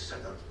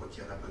considered what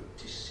you're about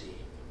to say.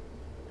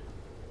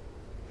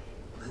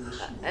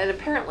 And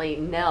apparently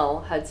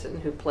Nell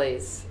Hudson, who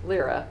plays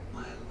Lyra,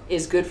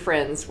 is good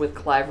friends with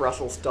Clive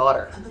Russell's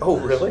daughter. Oh,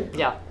 really?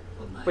 Yeah,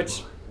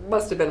 which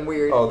must have been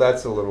weird. Oh,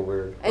 that's a little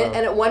weird. And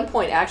at one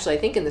point, actually, I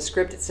think in the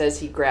script it says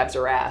he grabs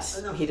her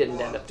ass. He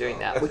didn't end up doing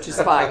that, which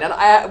is fine.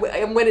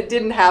 And when it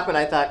didn't happen,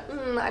 I thought,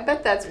 I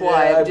bet that's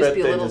why. Yeah, It would just bet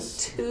be a they little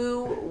just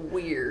too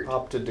weird.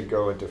 Opted to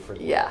go a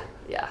different way.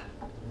 Yeah.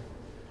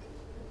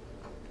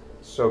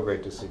 So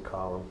great to see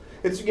Colum.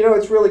 It's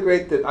really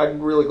great that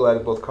I'm really glad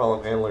that both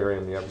Colum and Larry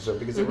in the episode,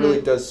 because it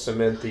really does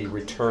cement the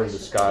return to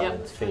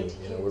Scotland theme.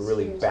 We're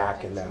really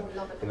back in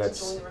that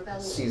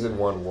season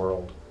 1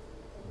 world.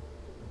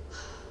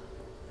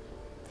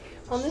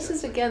 Well,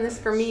 this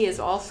for me is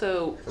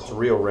also. It's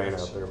real rain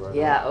out there, right?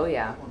 Yeah. Oh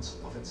yeah.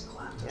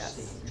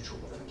 Yes.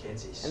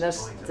 And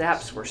those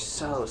steps were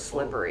so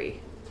slippery.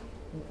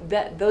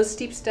 Those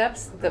steep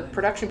steps, the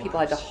production people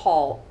had to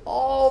haul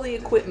all the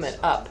equipment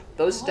up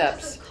those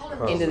steps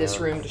into this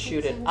room to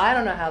shoot it. I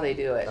don't know how they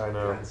do it. I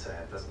know.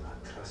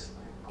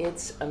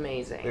 It's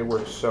amazing. They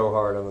worked so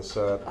hard on the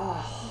set.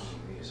 Oh,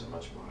 use a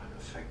much more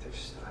effective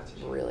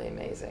strategy. really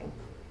amazing.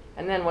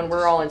 And then when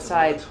we're all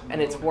inside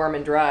and it's warm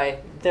and dry,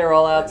 they're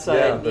all outside.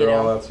 Yeah, they're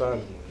all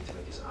outside.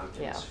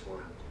 Yeah.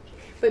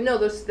 But no,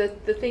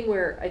 the thing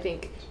where I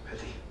think,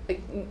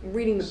 like,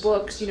 reading the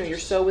books, you're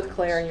so with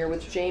Claire and you're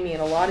with Jamie,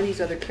 and a lot of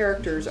these other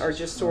characters are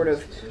just sort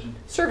of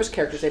service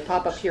characters. They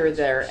pop up here or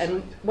there.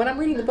 And when I'm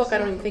reading the book, I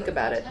don't even think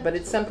about it. But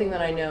it's something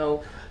that I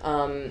know,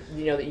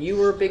 that you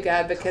were a big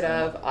advocate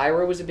of.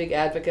 Ira was a big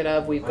advocate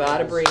of. We've got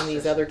to bring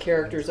these other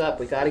characters up.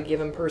 We've got to give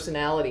them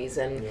personalities.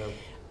 And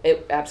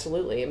it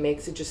absolutely,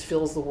 it just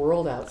fills the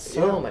world out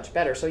so much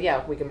better. So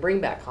yeah, we can bring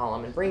back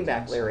Colum and bring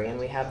back Larry, and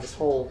we have this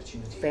whole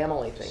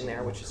family thing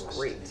there, which is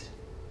great.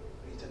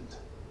 He didn't.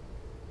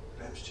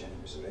 Perhaps Jenny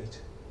was right.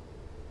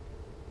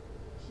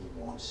 He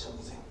wants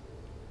something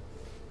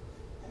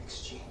in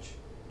exchange.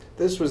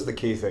 This was the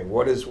key thing.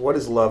 What does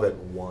Lovett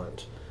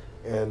want?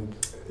 And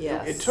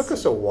Yes. it took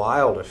us a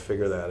while to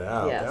figure that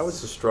out. Yes. That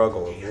was the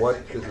struggle of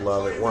what did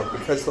Lovett want,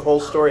 because the whole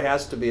story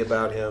has to be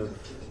about him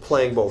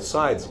playing both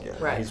sides again.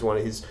 Right.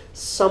 He's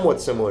somewhat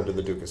similar to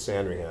the Duke of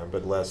Sandringham,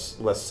 but less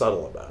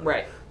subtle about it.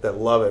 Right. That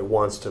Lovett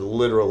wants to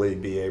literally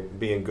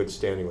be in good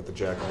standing with the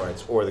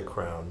Jacobites or the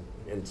Crown,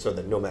 and so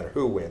that no matter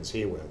who wins,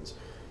 he wins.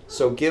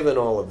 So given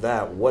all of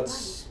that,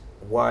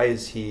 why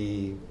is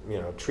he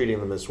treating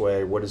them this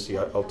way? What is he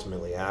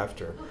ultimately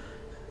after?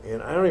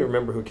 And I don't even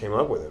remember who came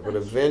up with it, but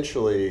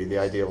eventually the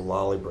idea of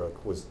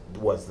Lollybrook was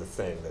the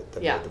thing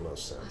that made the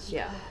most sense.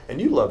 Yeah.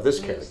 And you love this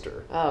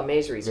character. Oh,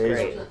 Maisry's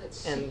Maisry. great.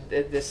 And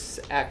this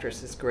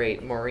actress is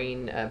great.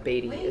 Maureen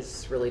Beatty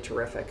is really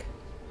terrific.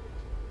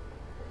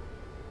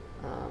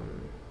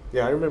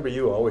 Yeah, I remember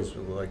you always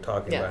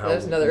talking Yeah, about how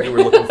there's another- you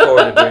were looking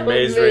forward to doing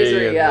Maisry.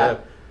 Maisry, and, yeah.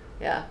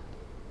 Yeah.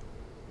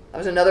 That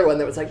was another one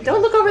that was like,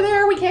 don't look over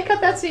there, we can't cut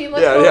that scene,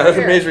 let's go Yeah, over the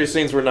here. Maisry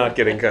scenes were not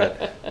getting cut.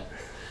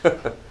 You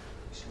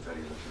seem very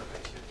lucky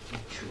about you. You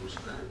chose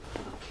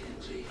that.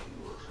 Mackenzie,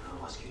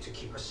 I'll ask you to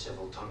keep a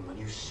civil tongue when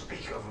you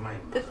speak of my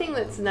The thing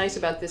that's nice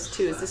about this,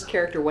 too, is this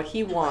character, what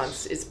he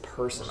wants is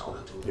personal.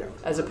 Yeah.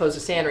 As opposed to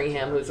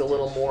Sandringham, who's a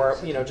little more,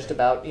 just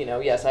about,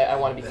 yes, I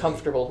want to be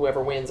comfortable.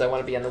 Whoever wins, I want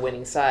to be on the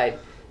winning side.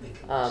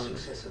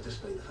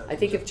 I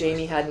think if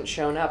Jamie hadn't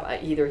shown up,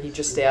 either he'd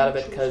just stay out of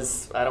it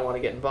because I don't want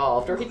to get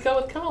involved, or he'd go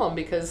with Colm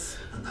because,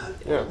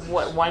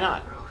 why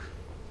not?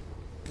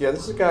 Yeah,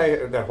 this is a guy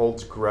that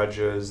holds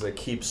grudges, that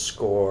keeps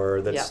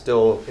score, that's Yeah.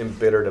 still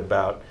embittered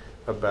about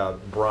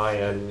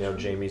Brian,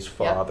 Jamie's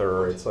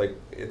father. Yep. It's like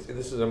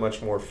this is a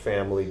much more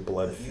family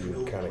blood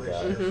feud kind of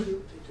guy. Mm-hmm.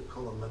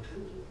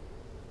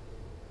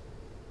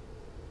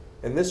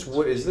 And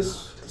is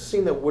this the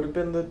scene that would have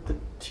been the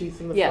teeth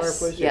in the Yes,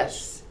 fireplace?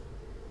 yes.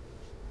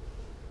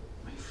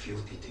 My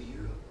fealty to you.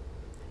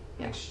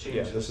 Yeah.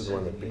 Yeah, this is the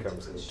one that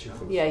becomes the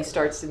teeth in the Yeah, he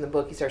starts in the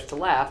book, he starts to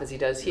laugh as he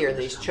does here, and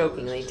then he's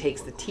choking, and then he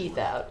takes the teeth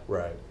out,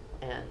 Right.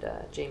 and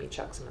Jamie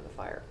chucks him in the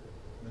fire.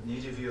 With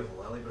need of you of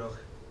Lallybroch.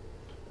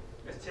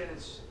 If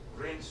tenants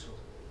rain so.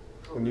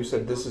 And you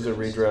said this is a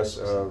redress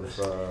of This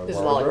is Lollybrook?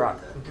 Lollybrock.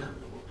 That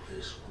damnable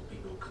place will be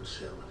no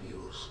concern of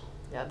yours.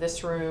 Yeah,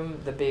 this room,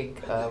 the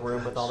big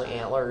room with all the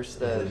antlers,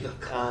 I'm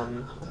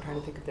trying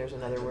to think if there's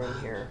another room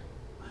here.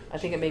 I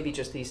think it may be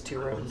just these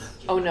two rooms.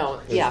 Oh, no,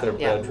 Is yeah, their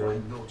yeah.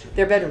 bedroom?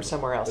 Their bedroom's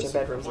somewhere else. It's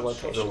Their bedroom's a the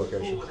location.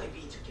 location. Who would I be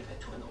to give it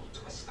to an old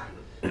twister?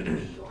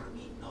 Me or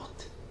me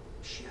not?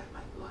 Share my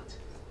blood.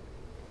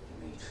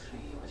 You made free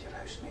with your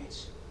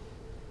housemates.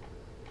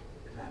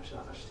 Perhaps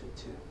others did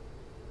too.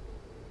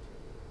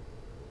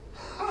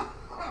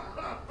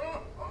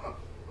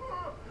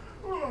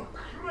 Oh,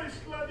 Christ,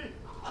 laddie.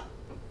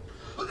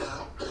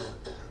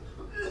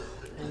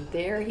 And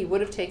there he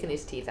would have taken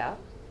his teeth out.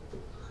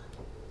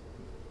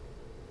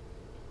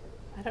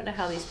 I don't know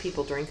how these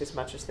people drink as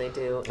much as they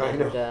do. I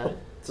know. And,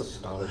 It's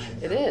astonishing.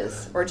 it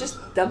is. Or just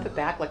dump it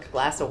back like a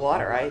glass of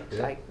water.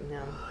 Yeah.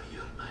 No. Oh,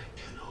 you're my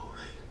kin, all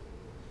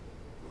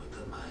right. Would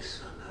that my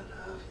son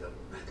had have your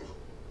medal.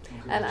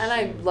 And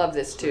I love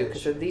this too,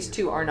 because these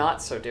two are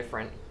not so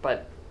different,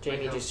 but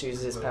Jamie just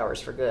uses his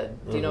powers for good.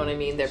 Do you know what I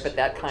mean? But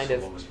that kind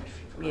of,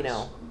 Did you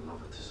know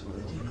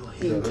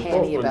being they're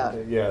canny both about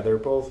it. Yeah, they're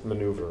both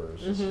maneuverers.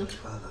 Mm-hmm. his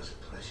father's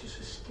precious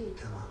estate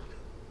amount?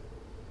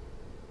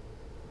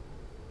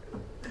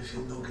 If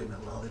you'll no give me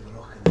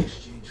Lallybroch in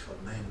exchange for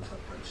men for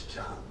Prince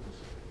Charles.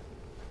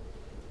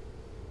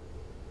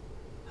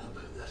 How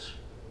about this?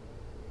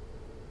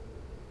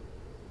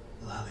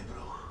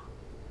 Lallybroch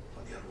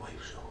for your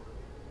wife's own.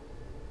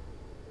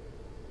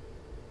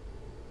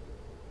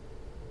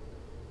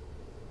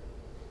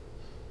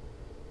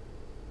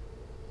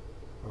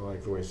 I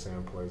like the way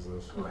Sam plays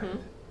this. Mhm.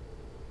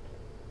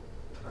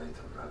 Try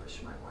to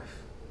ravish my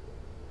wife.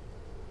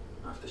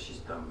 After she's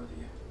done with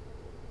you,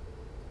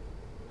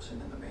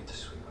 sending the maid to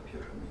sweep up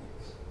your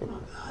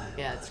remains.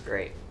 Yeah, it's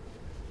great.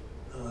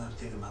 Oh, I've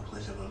taken my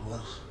place ever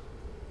worse.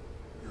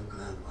 Your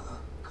grandmother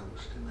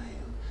comes to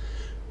mind,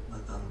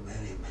 but there are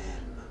many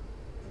men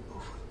in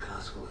Beaufort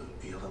Castle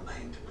who'd be of a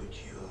mind to put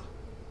your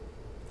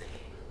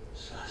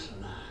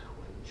Sassenach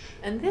wench.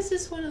 And this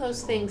is one of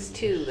those things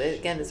too, that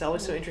again, it's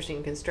always so interesting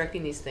in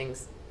constructing these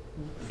things.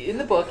 In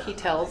the book, he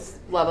tells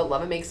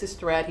Lova makes this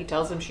threat, he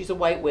tells him she's a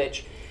white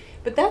witch,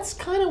 but that's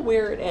kind of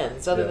where it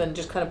ends, other Yeah. than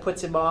just kind of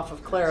puts him off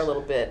of Claire a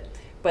little bit.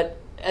 But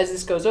as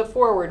this goes up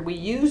forward, we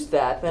use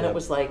that, then Yeah. it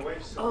was like,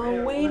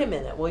 oh, wait a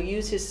minute, we'll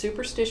use his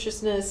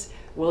superstitiousness,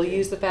 we'll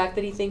use the fact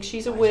that he thinks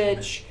she's a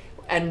witch,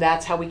 and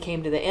that's how we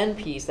came to the end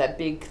piece, that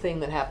big thing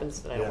that happens,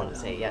 that I don't Yeah. want to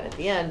say yet, at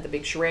the end, the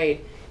big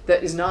charade,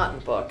 that is not in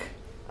the book.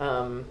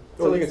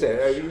 Well, you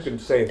can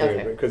say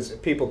anything Okay. because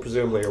people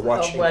presumably are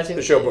watching watching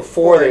the show it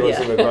before they before,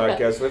 listen to the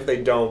podcast. And if they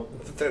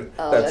don't, then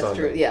that's on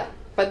true. them. Yeah,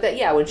 but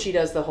when she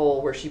does the whole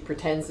where she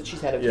pretends that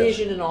she's had a Yeah.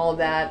 vision and all of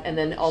that, and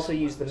then also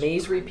use the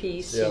Maisry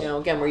piece. Yeah.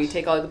 Again where you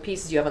take all the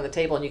pieces you have on the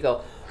table and you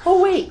go,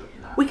 oh wait,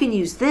 we can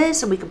use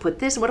this and we can put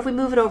this, and what if we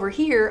move it over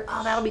here?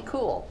 Oh, that'll be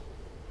cool.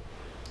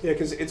 Yeah,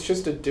 because it's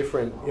just a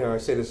different. I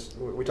say this.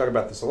 We talk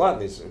about this a lot in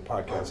these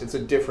podcasts. It's a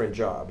different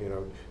job.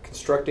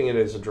 Constructing it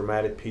as a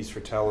dramatic piece for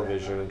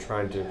television and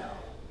trying to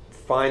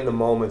find the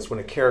moments when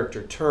a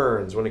character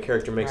turns, when a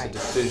character makes Right. a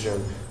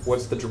decision.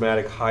 What's the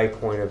dramatic high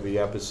point of the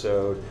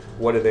episode?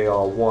 What do they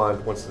all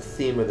want? What's the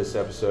theme of this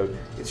episode?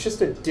 It's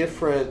just a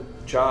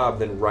different job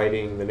than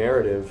writing the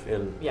narrative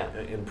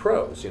in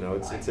prose.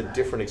 It's a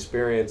different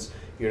experience.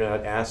 You're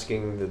not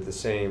asking the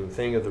same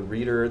thing of the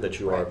reader that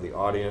you are of the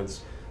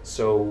audience.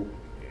 So,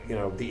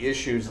 the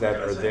issues that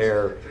are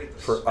there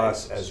for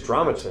us as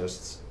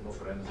dramatists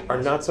are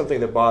not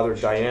something that bother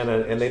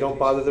Diana, and they don't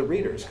bother the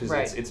readers because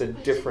Right. it's a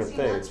different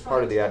thing. It's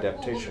part of the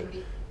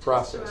adaptation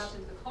process.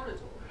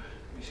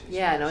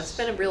 Yeah, no, it's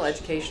been a real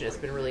education. It's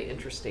been really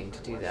interesting to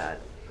do that.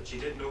 But she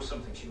did know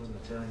something she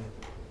wasn't telling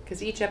you.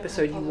 Because each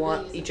episode, you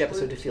want each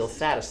episode to feel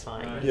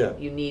satisfying. Yeah.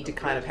 You need to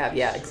kind of have,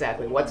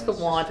 exactly. What's the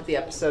want of the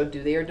episode?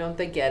 Do they or don't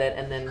they get it?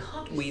 And then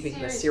weaving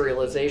the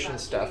serialization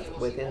stuff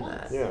within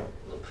that. Yeah.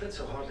 Prince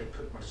of hardly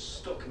put more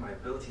stuck in my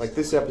abilities. Like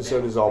this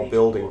episode is all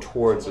building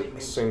towards a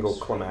single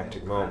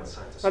climactic moment.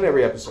 Not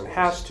every episode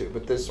has to,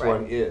 but this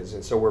one is,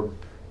 and so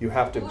you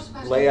have to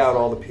lay out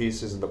all the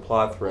pieces and the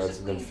plot threads,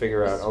 and then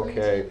figure out,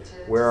 okay,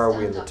 where are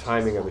we in the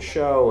timing of the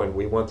show, and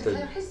we want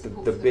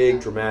the big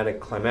dramatic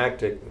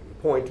climactic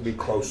point to be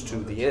close to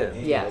the end,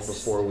 Yes.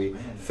 before we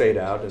fade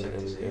out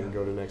and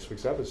go to next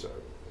week's episode.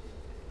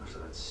 After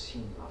that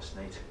scene last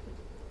night,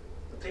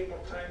 it'll take more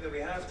time than we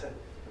have to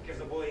give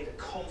the boy the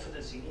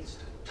confidence he needs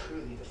to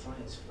truly defy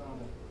his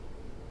father.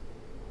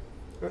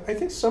 I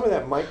think some of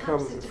that might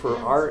come for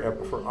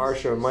our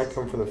show. It might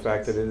come from the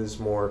fact that it is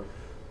more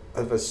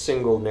of a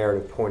single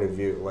narrative point of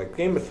view. Like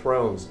Game of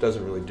Thrones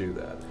doesn't really do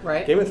that.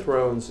 Right. Game of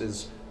Thrones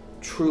is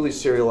truly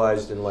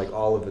serialized in like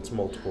all of its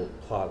multiple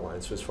plot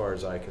lines, as far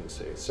as I can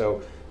see.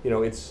 So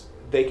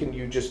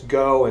you just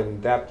go,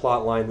 and that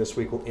plot line this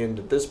week will end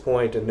at this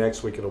point, and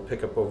next week it'll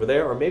pick up over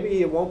there, or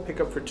maybe it won't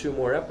pick up for 2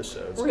 more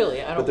episodes.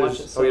 Really, I don't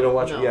watch it. Oh, you don't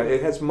watch no. it? Yeah,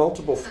 it has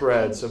multiple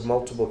threads of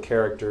multiple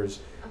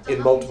characters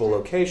in multiple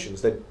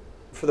locations that,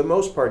 for the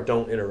most part,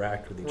 don't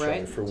interact with each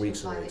other for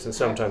weeks and weeks, and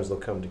sometimes they'll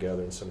come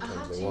together and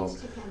sometimes they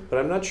won't. But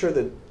I'm not sure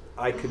that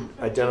I could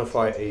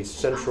identify a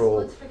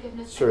central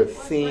sort of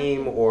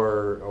theme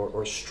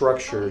or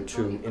structure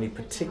to any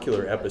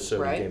particular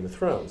episode of Game of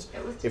Thrones.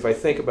 If I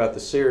think about the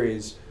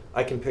series,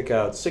 I can pick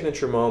out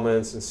signature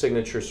moments and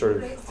signature sort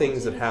of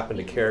things that happen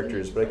to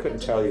characters, but I couldn't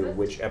tell you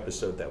which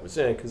episode that was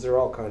in, because they're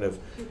all kind of,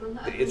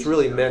 it's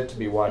really meant to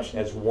be watched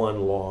as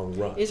one long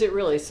run. Is it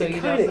really? So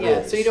you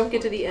don't, so you don't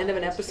get to the end of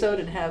an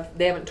episode and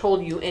they haven't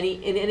told you in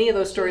any of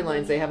those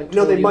storylines, they haven't told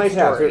you. No, they might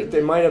have. Story.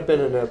 There might have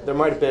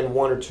been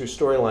 1 or 2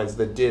 storylines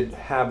that did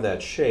have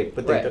that shape,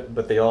 but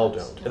they all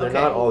don't. And they're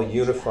not all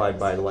unified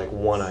by like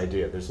one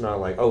idea. There's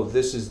not like, oh,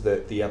 this is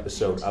the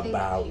episode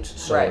about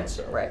so and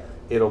so. Right.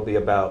 It'll be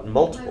about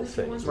multiple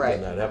things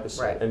within that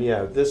episode. Right. And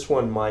yeah, this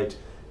one might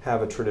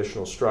have a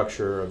traditional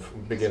structure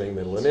of beginning,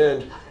 middle, and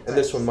end, and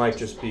this one might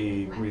just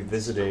be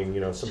revisiting,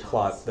 some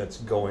plot that's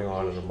going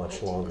on in a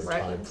much longer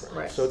time frame.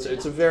 Right. So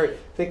it's a very, I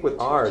think with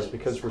ours,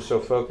 because we're so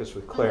focused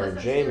with Claire and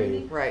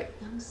Jamie,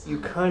 you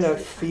kind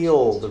of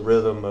feel the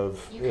rhythm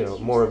of,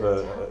 more of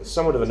a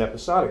somewhat of an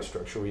episodic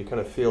structure, where you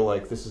kind of feel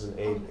like this is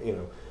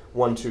an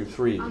 1, 2,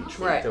 3 each week.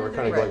 Right. That we're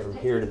kind of going from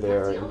here to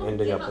there and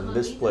ending up in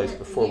this place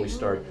before we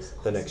start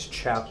the next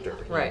chapter.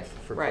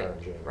 For Claire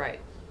and Jamie. Right.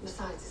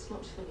 Besides, it's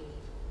not for me.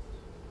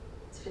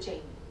 It's for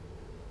Jamie.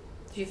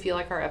 Do you feel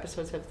like our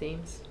episodes have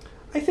themes?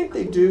 I think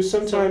they do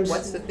sometimes. So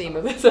what's the theme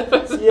of this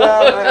episode? Yeah,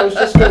 I was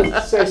just going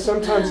to say,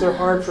 sometimes they're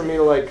hard for me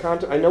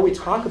to I know we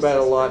talk about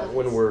it a lot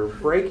when we're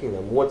breaking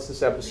them. What's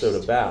this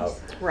episode about?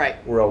 Right.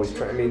 We're always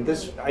trying.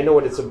 I know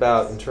what it's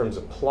about in terms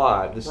of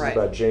plot. This is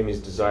about Jamie's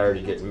desire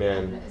to get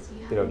men,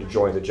 to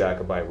join the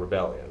Jacobite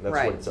rebellion. That's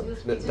what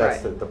it's.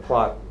 That's the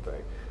plot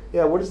thing.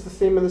 Yeah. What is the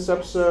theme of this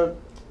episode?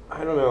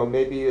 I don't know.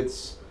 Maybe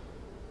it's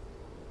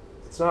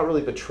not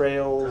really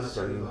betrayals,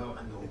 and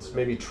it's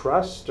maybe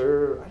trust,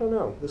 or I don't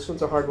know. This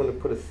one's a hard one to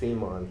put a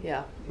theme on.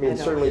 Yeah.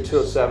 Certainly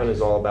 207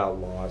 is all about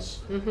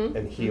loss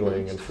and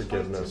healing and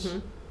forgiveness.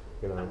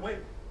 And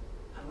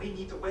we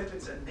need the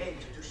weapons and men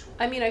to do so.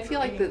 I feel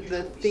like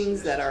the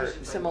things that are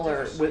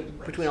similar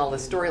between all the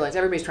storylines,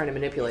 everybody's trying to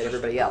manipulate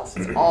everybody else.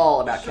 It's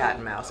all about cat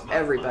and mouse.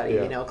 Everybody,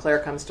 Claire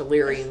comes to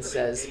Leary and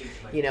says,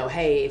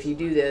 hey, if you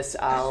do this,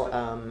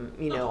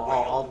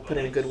 I'll put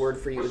in a good word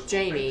for you with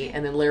Jamie.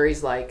 And then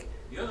Larry's like,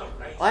 well,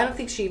 I don't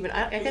think she even,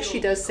 I guess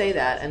she does say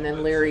that, and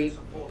then Larry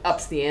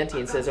ups the ante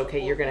and says,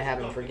 okay, you're going to have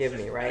him forgive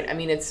me, right?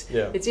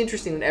 It's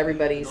interesting that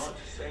everybody's,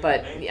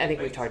 but I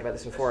think we've talked about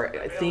this before,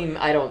 theme,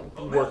 I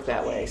don't work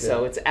that way,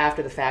 so it's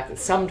after the fact that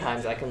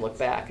sometimes I can look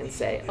back and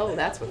say, oh,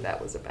 that's what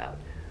that was about.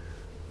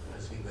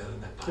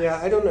 Yeah,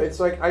 I don't know, it's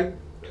like, a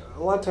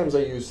lot of times I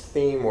use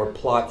theme or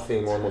plot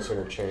theme almost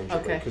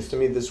interchangeably, because to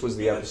me this was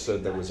the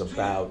episode that was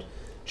about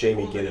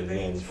Jamie getting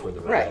men for the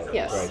rebellion. Right,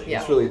 yes, right?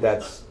 yeah. It's really,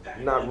 that's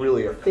not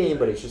really a theme,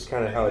 but it's just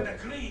kind of how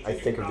I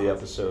think of the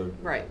episode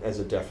as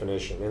a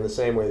definition. In the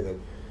same way that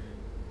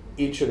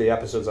each of the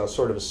episodes I'll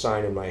sort of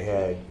assign in my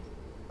head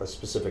a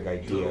specific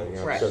idea.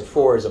 Episode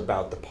 4 is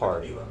about the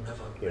party,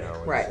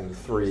 and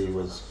 3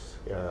 was...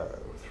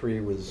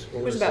 It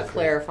was about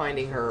Claire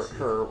finding her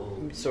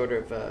sort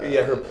of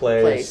her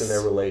place and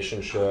their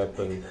relationship,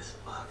 and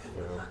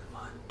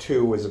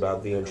 2 was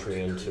about the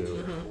entry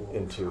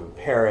into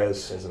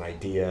Paris as an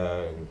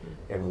idea,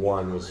 and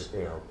 1 was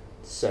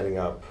setting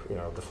up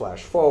the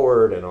flash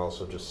forward, and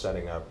also just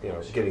setting up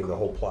getting the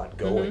whole plot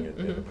going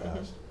in the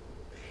past.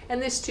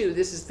 And this too,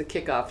 this is the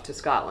kickoff to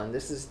Scotland.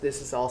 This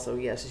is also,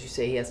 yes, as you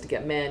say, he has to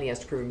get men, he has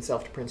to prove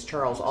himself to Prince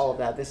Charles, all of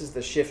that. This is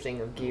the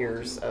shifting of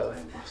gears of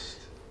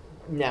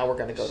now we're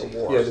going to go to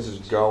war. Yeah, this is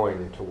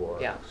going to war.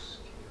 Yeah.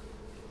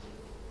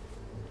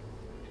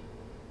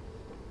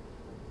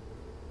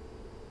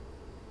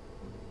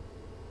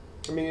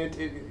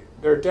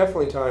 There are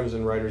definitely times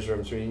in writers'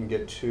 rooms where you can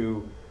get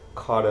too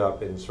caught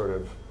up in sort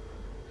of,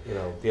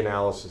 the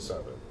analysis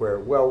of it, where,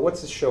 well,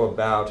 what's this show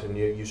about? And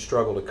you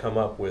struggle to come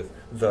up with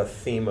the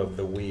theme of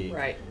the week.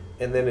 Right.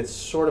 and then it's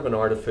sort of an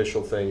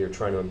artificial thing you're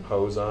trying to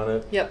impose on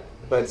it. Yep.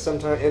 But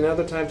sometimes, and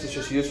other times, it's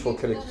just useful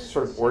because it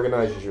sort of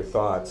organizes your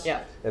thoughts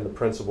Yeah. and the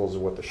principles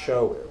of what the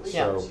show is.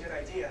 Yeah. So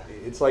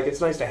it's like it's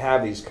nice to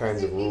have these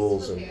kinds of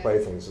rules and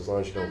playthings as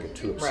long as you don't get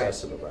too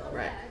obsessive about it.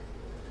 Right.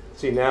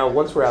 See, now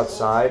once we're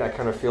outside, I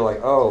kind of feel like,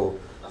 oh,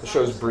 the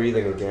show's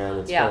breathing again.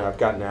 It's Yeah. kind of, I've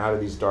gotten out of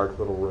these dark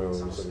little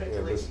rooms, and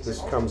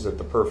this comes at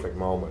the perfect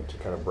moment to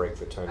kind of break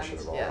the tension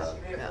of all Yeah. that.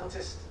 You may have Yeah.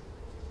 noticed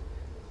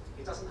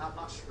he doesn't have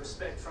much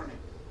respect for me.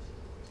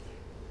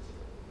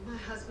 My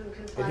husband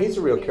And he's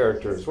a real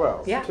character as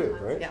well, Yeah. too,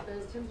 right? Yeah.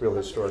 Real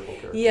historical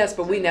character. Yes,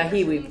 but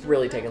we've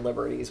really taken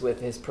liberties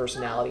with his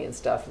personality and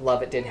stuff.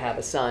 Lovett did have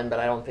a son, but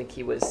I don't think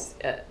he was.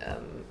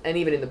 And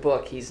even in the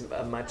book, he's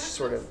a much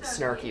sort of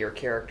snarkier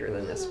character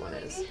than this one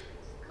is.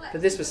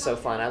 But this was so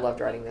fun. I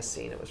loved writing this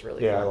scene. It was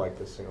really Yeah, fun. I like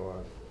this scene a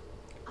lot.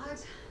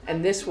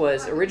 And this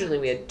was originally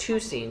we had 2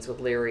 scenes with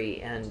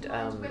Leary and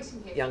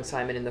young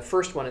Simon. And the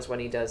first one is when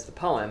he does the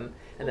poem,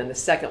 and then the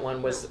second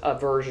one was a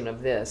version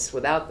of this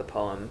without the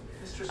poem.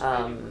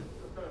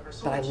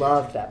 But I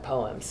loved that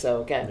poem.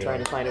 So again,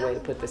 trying to find a way to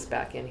put this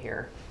back in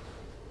here.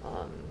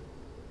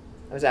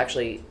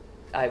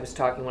 I was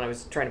talking when I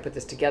was trying to put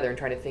this together and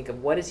trying to think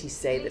of what does he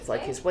say that's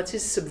like what's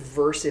his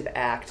subversive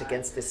act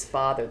against this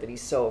father that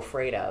he's so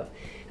afraid of.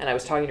 And I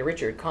was talking to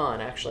Richard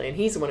Kahn actually, and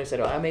he's the one who said,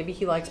 oh, maybe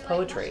he likes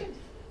poetry.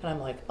 And I'm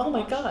like, oh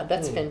my God,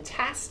 that's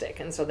fantastic.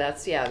 And so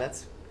that's,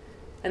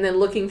 and then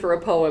looking for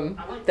a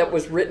poem that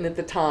was written at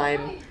the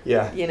time,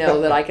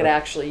 that I could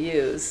actually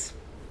use.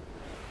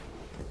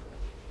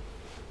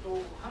 Though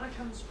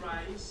hurricanes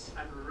rise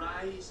and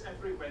rise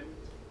every wind,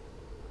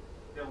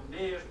 they'll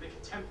ne'er make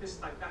a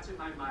tempest like that in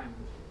my mind.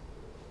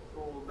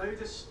 Though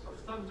loudest of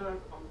thunder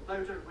on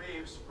louder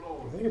waves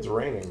blow. I think it's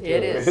raining, too.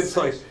 It is. It's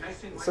like,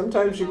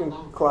 sometimes you can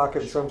clock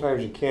it,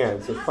 sometimes you can't.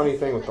 It's a funny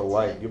thing with the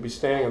light. You'll be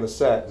standing on the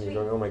set and you're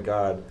going, oh my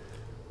God,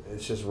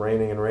 it's just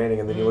raining, and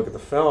then you look at the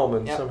film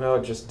and somehow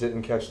it just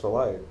didn't catch the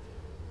light.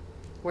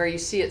 Where you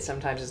see it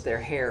sometimes is their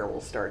hair will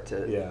start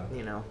to,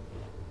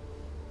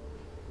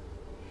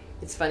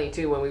 It's funny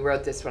too, when I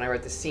wrote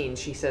the scene,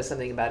 she says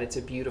something about it's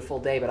a beautiful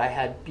day, but I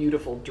had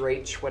beautiful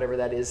drach, whatever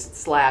that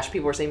is, /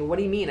 people were saying, what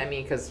do you mean? I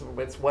mean, because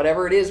it's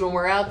whatever it is when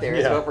we're out there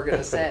is what we're going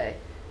to say.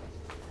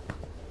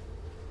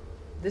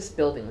 This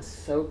building was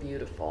so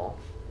beautiful.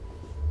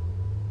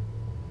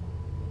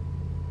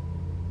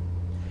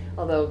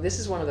 Although this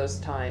is one of those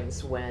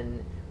times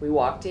when we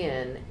walked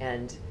in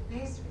and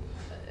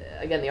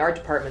again, the art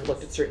department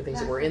looked at certain things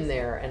that were in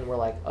there and we're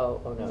like, oh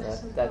no,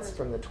 that's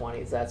from the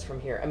 20s, that's from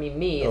here. I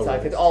mean,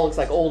 it all looks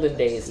like olden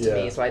days to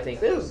me, so I think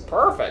this is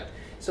perfect.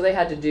 So they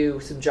had to do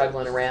some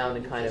juggling around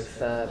and kind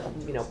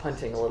of,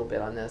 punting a little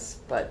bit on this,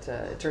 but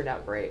it turned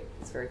out great.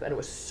 It's very good. And it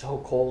was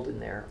so cold in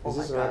there. Is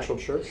this an actual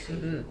church?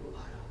 Mm-hmm.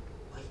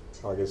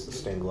 Oh, I guess the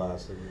stained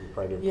glass. You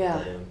probably didn't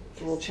put that in.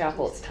 The little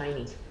chapel, it's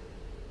tiny.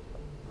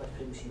 What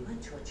brings you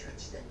into a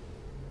church then?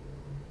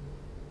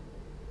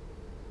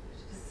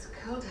 It's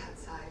cold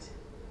outside.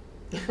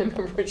 I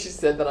remember when she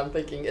said that, I'm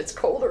thinking, it's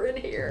colder in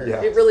here.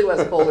 Yeah. It really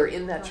was colder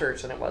in that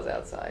church than it was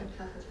outside. I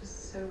felt it was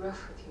so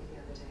rough with you the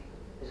other day.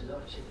 His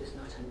lordship is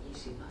not an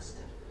easy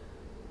master.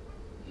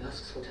 He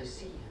asks what I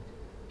see and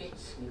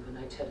beats me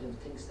when I tell him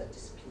things that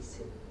displease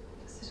him.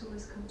 Does it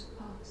always come to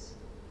pass?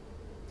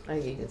 I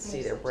think you can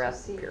see their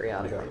breath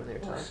periodically when they're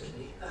talking.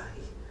 Mostly, aye.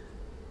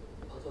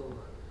 Although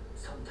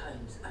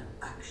sometimes an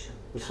action.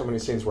 There's so many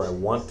scenes where I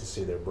want to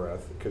see their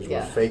breath because we're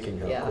Yeah. faking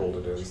how Yeah. cold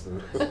it is.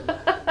 And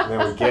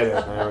then we get it,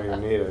 and I don't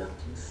even need it.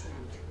 Wrapped in suit,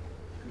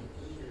 and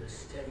ears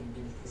staring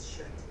beneath his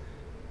shirt.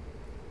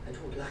 I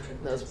told Latin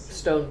what Those I see.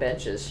 stone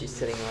benches she's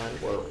sitting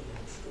on were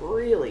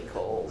really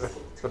cold.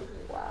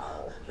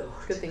 Wow. Lord,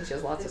 Good thing she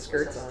has lots of this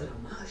skirts was a on.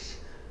 stramash,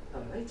 a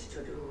right to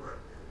do.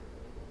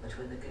 But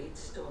when the great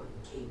storm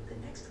came the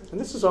next week, And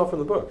this is all from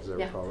the book, as I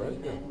Yeah. recall, 3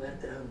 right? men were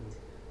drowned,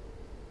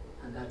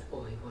 and that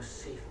boy was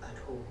safe at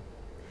home.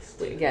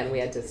 Again, we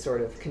had to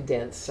sort of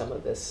condense some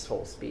of this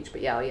whole speech,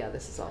 but yeah,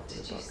 this is all from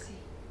Did the you book. see?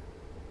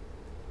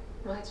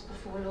 Right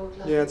before Lord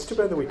Love. Yeah, it's too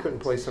bad that we couldn't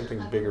play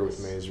something bigger with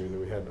Maisie, that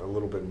we had a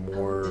little bit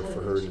more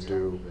for her to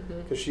do.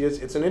 Because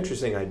it's an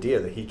interesting idea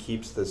that he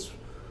keeps this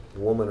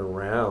woman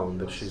around,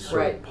 that she's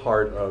sort of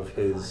part of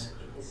his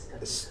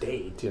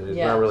estate. It's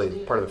Yeah. not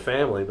really part of the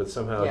family, but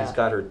somehow he's Yeah.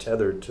 got her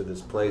tethered to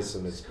this place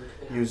and is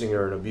using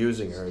her and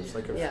abusing her. It's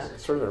like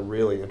it's sort of a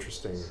really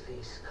interesting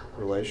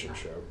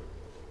relationship.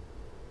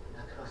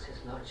 And across his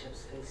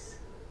lordship's face,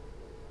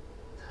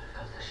 there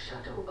fell the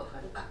shadow of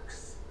an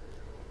axe.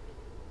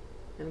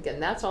 And again,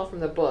 that's all from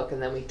the book,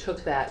 and then we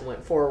took that and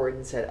went forward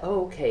and said,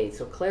 oh, okay,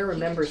 so Claire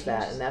remembers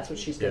that, and that's what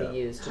she's going to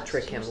use to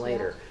trick him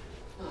later.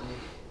 Aye,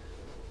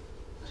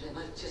 but I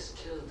might just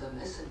kill the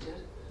messenger.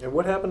 And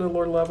what happened to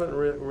Lord Lovett in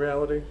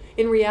reality?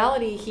 In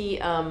reality,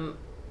 he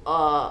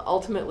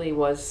ultimately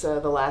was the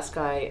last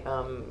guy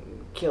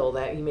killed.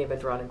 He may have been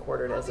drawn and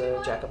quartered as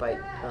a Jacobite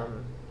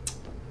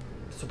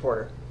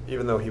supporter.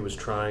 Even though he was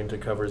trying to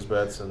cover his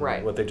bets and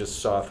Right. what they just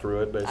saw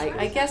through it, basically.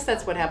 I guess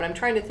that's what happened. I'm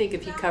trying to think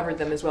if he covered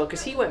them as well,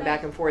 because he went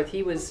back and forth.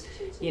 He was,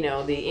 you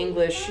know,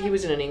 he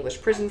was in an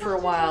English prison for a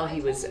while.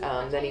 He was,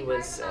 then he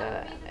was,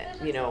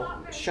 you know,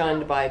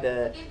 shunned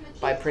by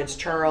Prince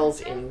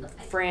Charles in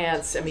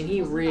France. I mean,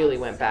 he really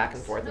went back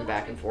and forth,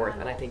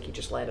 and I think he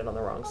just landed on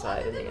the wrong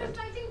side in the end.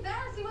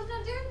 He was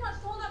not doing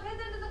much to hold up his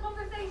end of the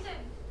conversation.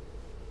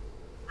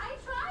 I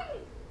tried.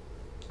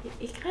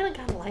 You kind of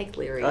gotta like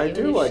Leary. I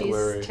even do if like she's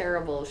Leary.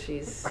 terrible.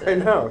 She's. I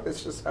know.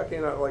 It's just, how can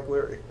you not like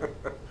Leary?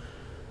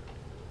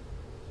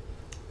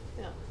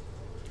 Yeah.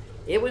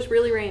 It was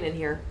really raining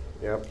here.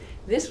 Yep.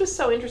 This was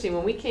so interesting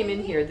when we came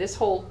in here. This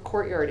whole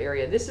courtyard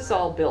area. This is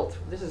all built.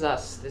 This is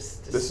us. This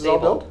This stable. is all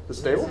built? The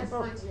stable? That's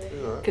Oh, fine to do.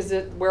 didn't know that. Because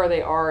where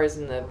they are is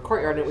in the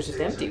courtyard, and it was just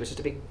empty. It was just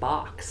a big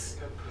box.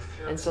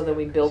 And so then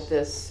we built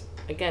this,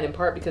 again, in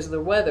part because of the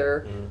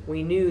weather.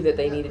 We knew that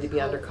they needed to be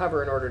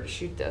undercover in order to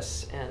shoot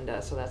this, and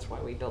so that's why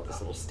we built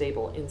this little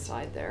stable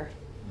inside there.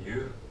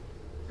 You?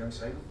 Young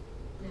Simon?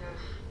 Yeah.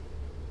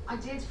 I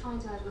did find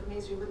out what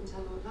Maisie wouldn't tell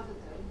Lord Lovett,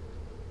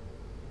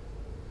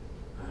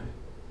 though. Aye.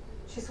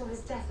 She saw his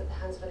death at the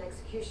hands of an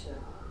executioner.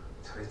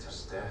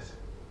 Traitor's death.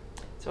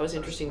 So it was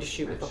interesting to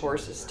shoot with the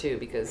horses too,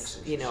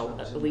 because, you know,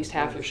 at least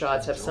half your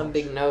shots have some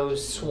big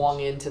nose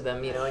swung into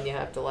them, you know, and you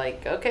have to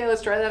like, okay,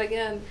 let's try that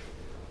again.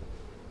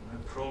 I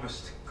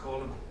promised to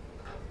call him.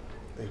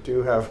 They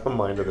do have a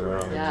mind of their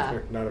own. Yeah.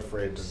 They're not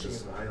afraid to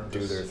just do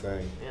their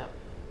thing. Yeah.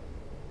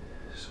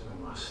 So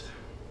I must.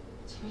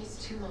 Jimmy,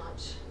 it's too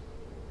much.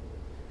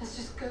 Let's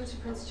just go to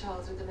Prince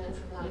Charles with the men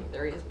from London.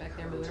 There he is back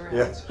there moving around.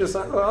 Yeah, it's just,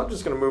 I'm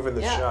just going to move in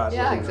the Yeah, shot,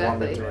 yeah, whether you want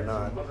me exactly. to or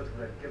not. Love it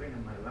without giving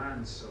him my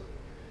land, so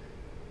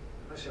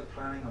unless you're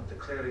planning on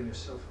declaring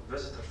yourself a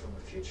visitor from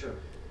the future,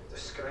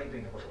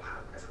 describing what will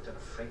happen if we're in a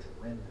fight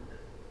and win,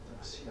 then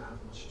I see I have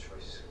much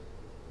choice.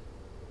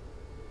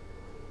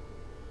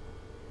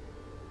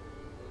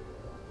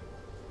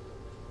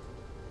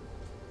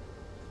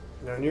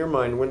 Now, in your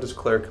mind, when does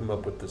Claire come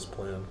up with this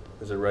plan?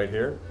 Is it right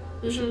here?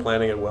 Is she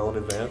planning it well in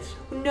advance?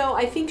 No,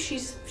 I think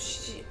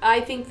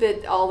I think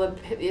that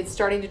it's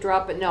starting to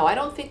drop, but no, I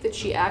don't think that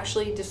she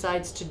actually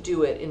decides to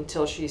do it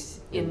until she's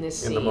in this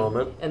scene. In the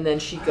moment? And then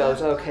she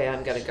goes, okay,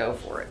 I'm going to go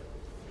for it.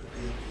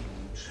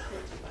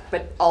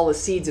 But all the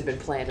seeds have been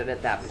planted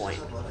at that point.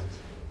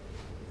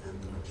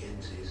 And the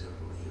Mackenzies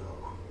of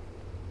Leo.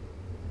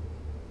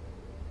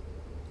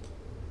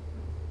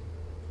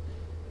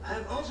 I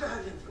have also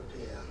had him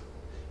prepare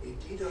a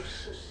deed of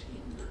cessation.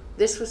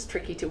 This was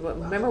tricky too.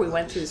 Remember, we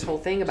went through this whole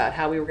thing about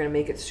how we were going to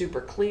make it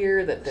super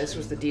clear that this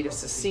was the deed of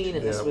cessation,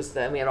 and this Yeah. was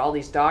we had all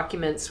these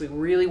documents. We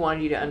really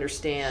wanted you to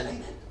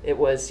understand it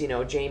was, you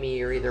know,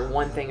 Jamie, or either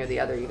one thing or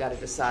the other. You got to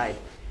decide.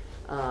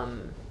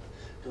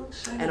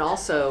 And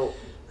also,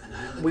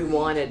 we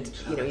wanted,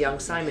 you know, young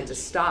Simon to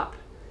stop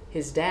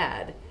his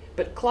dad.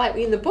 But Clive,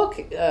 in the book,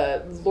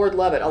 Lord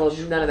Lovett, although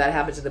none of that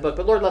happens in the book,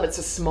 but Lord Lovett's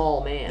a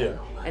small man. Yeah.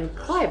 And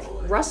Clive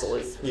Russell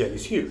is Yeah,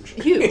 he's huge.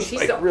 huge.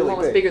 He's like really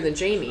almost big. bigger than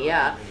Jamie,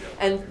 yeah.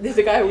 And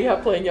the guy we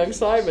have playing young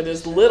Simon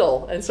is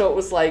little. And so it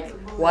was like,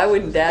 why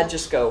wouldn't Dad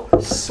just go,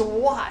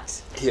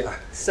 SWAT? Yeah.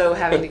 So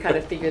having to kind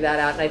of figure that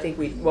out. And I think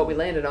what we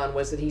landed on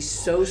was that he's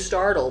so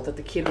startled that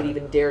the kid would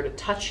even dare to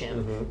touch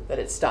him that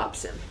it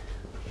stops him.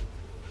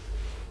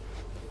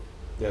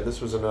 Yeah, this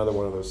was another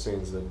one of those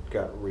scenes that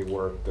got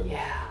reworked and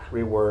Yeah.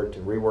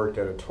 reworked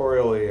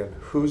editorially, and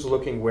who's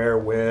looking where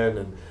when,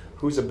 and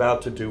who's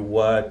about to do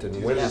what,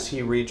 and when does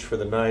he reach for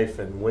the knife,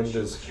 and when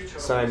does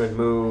Simon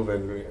move,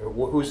 and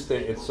who's the,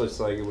 it's just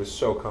like, it was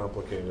so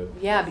complicated.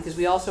 Yeah, because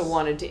we also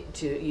wanted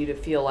you to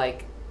feel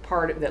like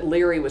that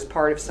Leary was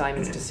part of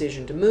Simon's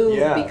decision to move,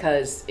 Yeah.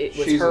 because it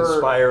was She's her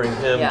inspiring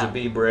him Yeah. to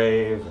be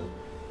brave. And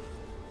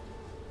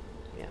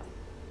Yeah.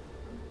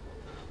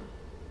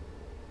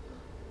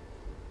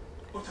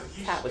 What are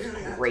you Kat was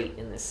staring at? great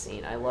in this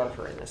scene. I love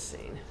her in this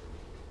scene.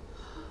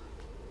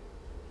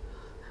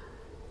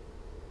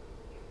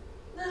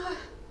 No.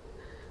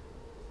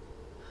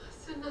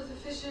 It's another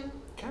vision.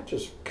 Kat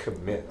just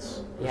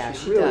commits. Yeah,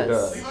 she she really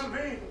does.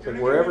 does.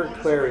 And wherever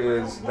Claire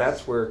is,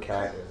 that's where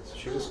Kat is.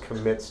 She just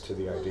commits to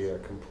the idea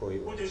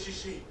completely. What does she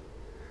see?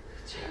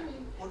 Jamie.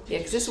 Yeah,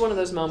 because this is one of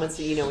those moments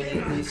that, you know,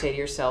 when you say to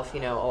yourself,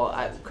 you know,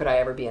 oh, could I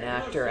ever be an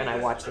actor? And I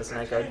watch this and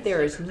I go,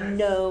 there is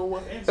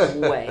no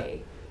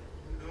way.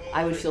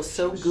 I would feel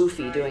so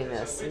goofy doing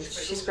this. And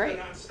she's great.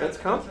 That's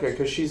complicated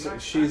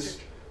because she's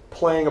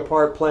playing a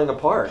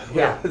part.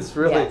 Yeah, it's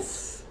really.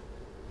 Yes.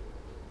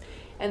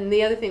 And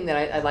the other thing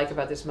that I like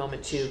about this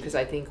moment too, because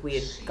I think we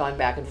had gone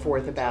back and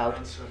forth about,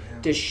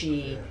 does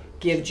she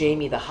give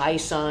Jamie the high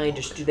sign?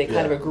 Do they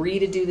kind of agree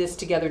to do this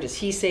together? Does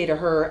he say to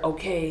her,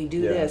 okay,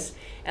 do this?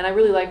 And I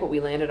really like what we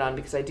landed on,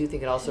 because I do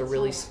think it also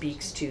really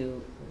speaks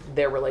to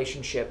their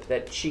relationship,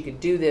 that she could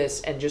do this,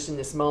 and just in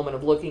this moment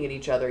of looking at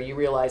each other, you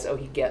realize, oh,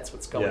 he gets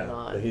what's going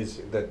on.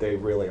 That they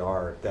really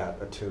are that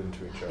attuned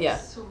to each other. Yeah. I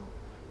saw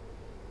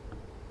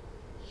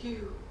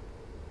you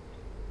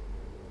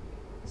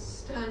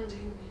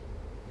standing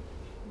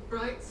in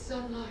bright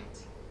sunlight.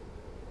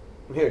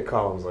 Yeah,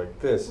 Colin's like,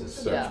 this is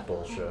such Yeah.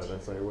 bullshit.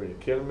 It's like, what, are you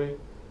kidding me?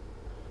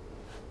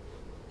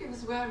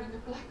 man's wearing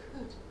a black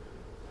hood.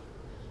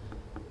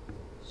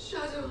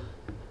 Shadow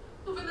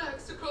of an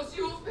axe across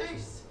your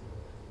face.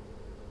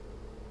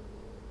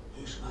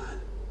 Who's man?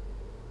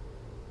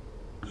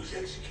 Who's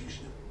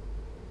executioner?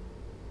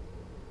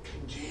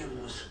 King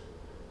James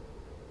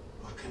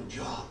or King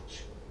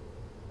George?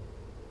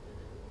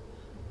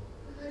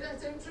 I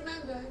don't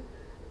remember.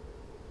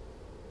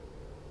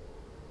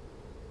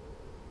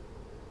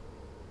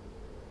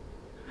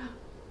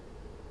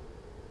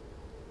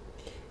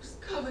 Was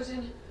covered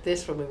in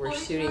This when we were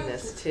shooting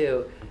this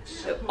too,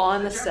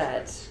 on the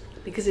set,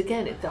 because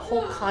again, the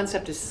whole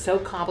concept is so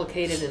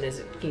complicated, and is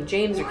it King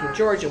James or King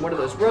George, and what do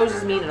those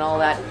roses mean, and all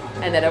that,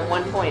 and that at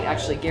one point,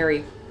 actually,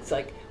 Gary's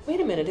like, wait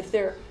a minute,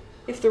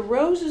 if the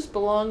roses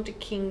belong to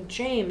King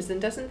James, then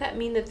doesn't that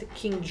mean that the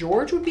King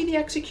George would be the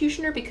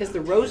executioner, because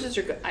the roses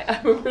are? I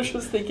remember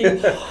just thinking,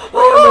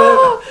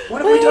 oh,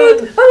 what have we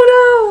done?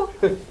 Oh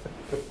no!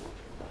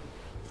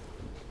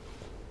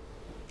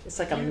 It's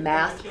like a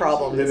math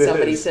problem that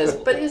somebody says,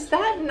 but is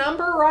that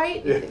number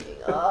right? You're thinking,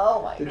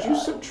 oh my God. Did you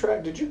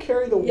subtract? Did you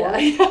carry the one?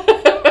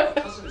 Yeah.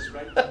 Cousins,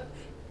 right?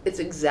 It's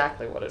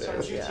exactly what it It's our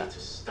is. duty Yeah. to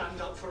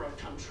stand up for our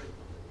country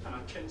and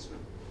our kinsmen.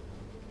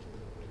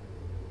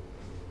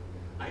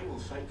 I will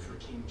fight for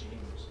King James.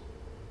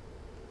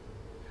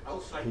 I'll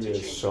fight He to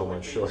is change so the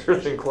much way shorter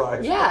things than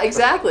Clive. Yeah,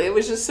 exactly. It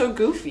was just so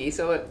goofy.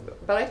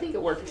 But I think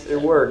it works. It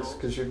works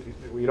because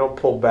you don't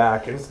pull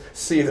back and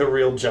see the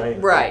real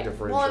giant Right.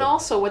 differential. Well, and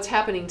also what's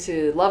happening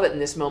to Lovett in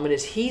this moment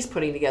is he's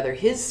putting together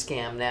his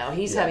scam now.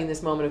 He's Yeah. having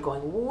this moment of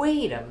going,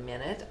 wait a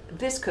minute,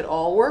 this could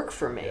all work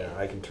for me. Yeah,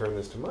 I can turn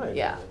this to my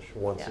Yeah. advantage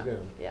once Yeah.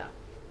 again. Yeah.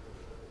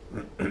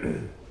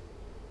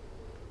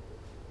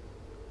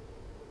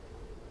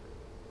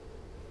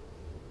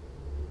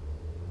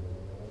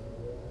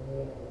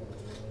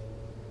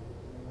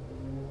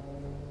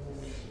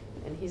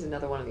 And he's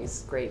another one of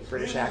these great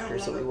British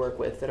actors that we work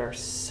with that are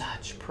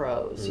such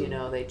pros. You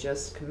know, they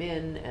just come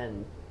in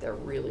and they're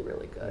really,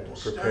 really good.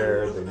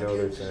 Prepared, they know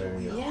their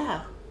thing.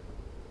 Yeah.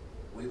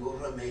 We will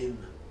remain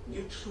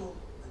neutral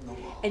in the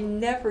war.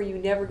 And you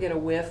never get a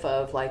whiff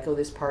of like, oh,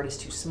 this part is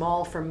too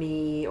small for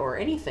me or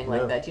anything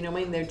like No. that. You know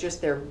what I mean?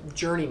 They're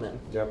journeymen.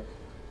 Yep.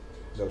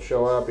 They'll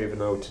show up even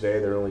though today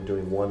they're only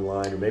doing one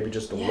line or maybe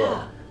just a Yeah,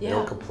 look. They yeah.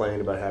 don't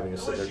complain about having to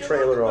sit in their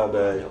trailer all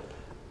day.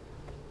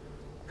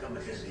 Come,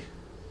 Mackenzie.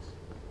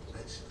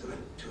 Let's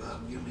drink to our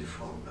newly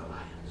formed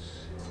alliance.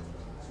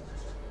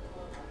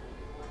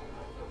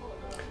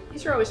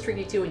 These are always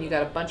tricky too when you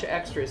got a bunch of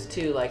extras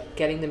too, like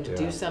getting them to Yeah.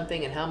 do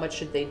something and how much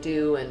should they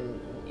do, and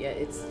yeah,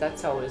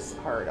 that's always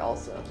hard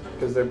also.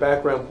 Because they're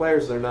background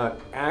players, they're not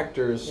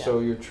actors, Yeah. so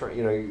you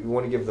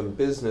want to give them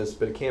business,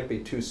 but it can't be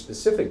too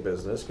specific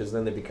business because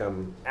then they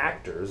become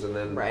actors, and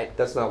then Right.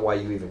 that's not why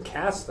you even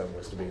cast them,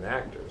 was to be an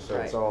actor. So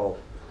it's Right. all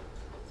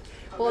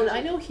Well, and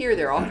I know here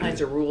there are all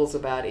kinds of rules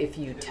about if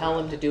you tell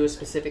them to do a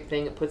specific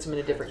thing, it puts them in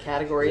a different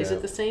category. Is Yeah.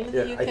 it the same in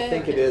Yeah, the UK? I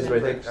think it can't is, but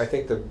remember. I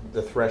think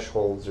the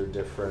thresholds are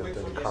different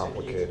and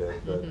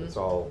complicated, but Mhm. it's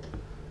all.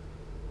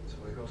 So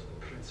we got the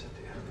prince at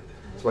the end of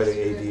it. That's why the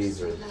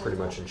ADs are pretty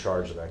much in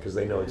charge of that because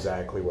they know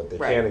exactly what they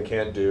Right. can and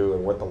can't do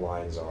and what the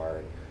lines are.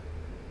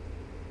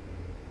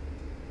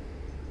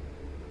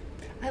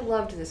 I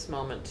loved this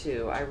moment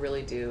too. I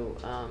really do,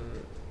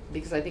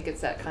 because I think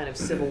it's that kind of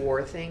Civil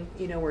War thing,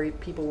 you know, where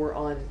people were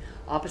on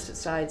opposite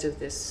sides of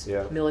this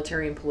Yeah.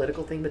 military and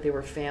political thing, but they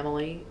were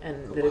family,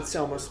 and that it's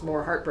almost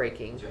more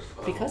heartbreaking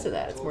because of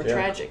that. It's more Yeah.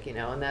 tragic, you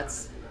know, and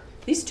that's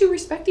these two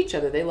respect each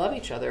other. They love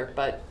each other,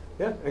 but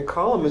Yeah, and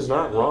Colum is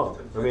not wrong.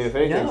 I mean, if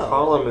anything, No.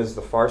 Colum is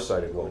the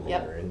farsighted one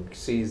Yep. here and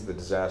sees the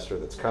disaster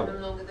that's coming.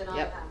 No longer than I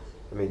Yep. have.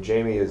 I mean,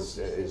 Jamie is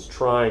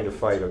trying to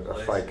fight a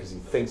fight because he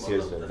thinks he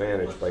has an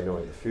advantage by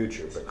knowing the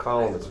future, but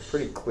Colum is a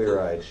pretty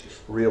clear-eyed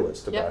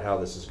realist about Yep. how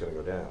this is going to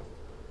go down.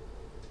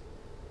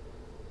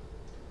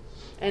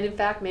 and in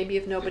fact, maybe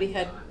if nobody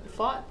had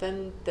fought,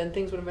 then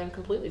things would have been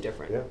completely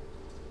different. Yeah.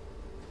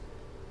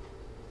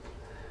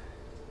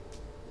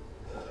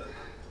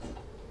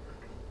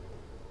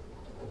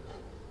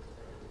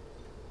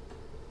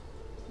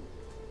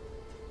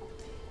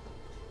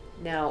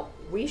 Now,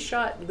 we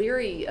shot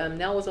Leary.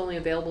 Nell was only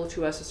available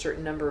to us a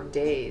certain number of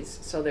days,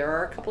 so there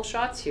are a couple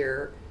shots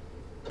here,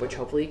 which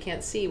hopefully you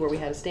can't see, where we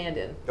had a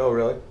stand-in Oh,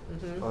 really?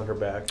 Mhm. On her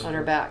back? on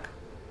her back,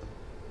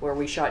 where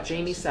we shot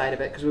Jamie's side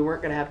of it because we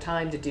weren't going to have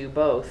time to do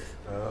both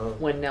Oh.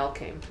 when Nell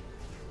came.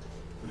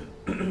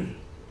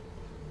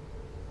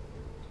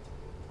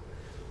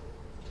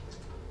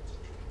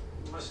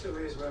 Must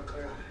away as well,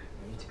 Claire.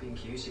 I need to be in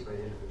QC by the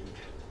end of the week.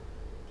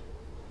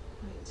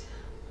 Wait.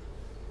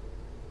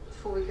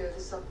 Before we go,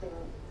 there's something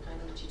I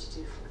need you to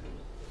do for me.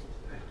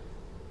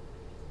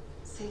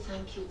 Say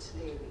thank you to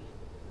Leary.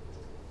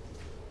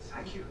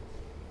 Thank you.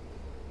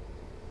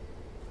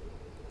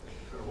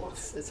 For what?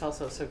 It's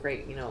also so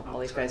great, you know, all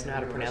these guys know how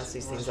to pronounce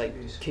these things like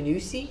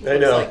Canusi. I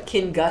know. It's like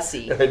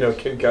Kingussie. I know,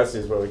 King Gussie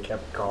is what we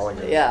kept calling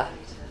her. Yeah.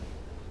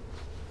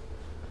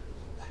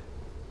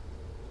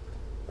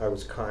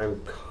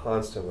 I'm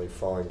constantly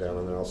falling down,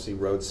 and then I'll see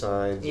road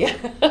signs, Yeah.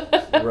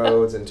 and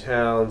roads and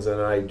towns,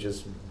 and I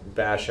just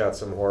bash out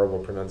some horrible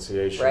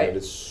pronunciation. Right. It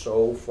is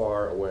so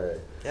far away.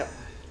 Yep.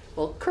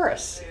 Well,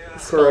 Curris.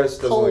 Chorus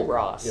doesn't like-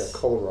 Colross. Yeah,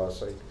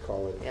 Colross, I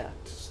call it. Yeah.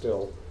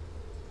 Still.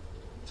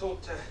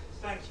 Told to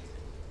thank you.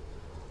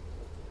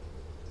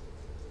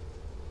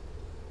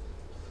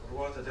 For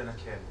what I didn't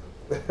care.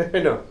 I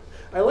know.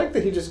 I like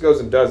that he just goes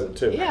and does it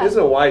too. Yeah. He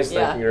isn't a wise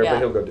Yeah, thanking her, yeah. but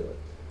he'll go do it.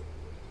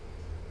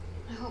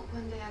 I hope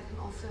one day I can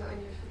also earn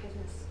your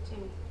forgiveness,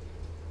 Jamie.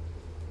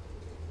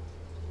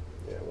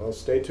 Yeah, well,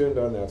 stay tuned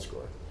on that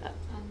score. And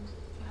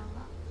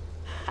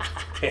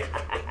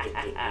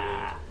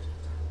farewell.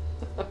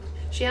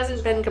 She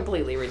hasn't been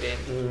completely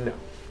redeemed. No.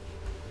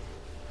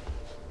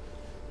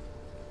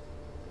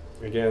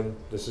 Again,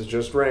 this is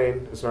just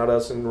rain. It's not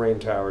us in rain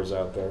towers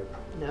out there.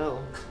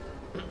 No.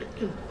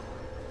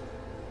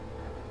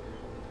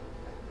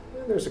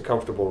 And there's a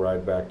comfortable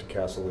ride back to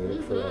Castle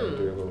League for our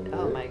dear little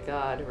Oh Lear. my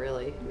God,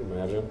 really? Can you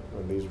imagine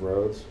on these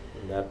roads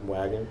in that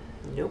wagon?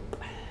 Nope.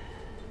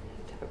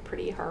 I'd have a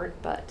pretty hard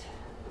butt.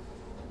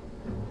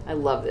 I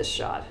love this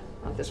shot.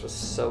 I thought this was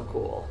so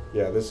cool.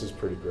 Yeah, this is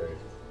pretty great.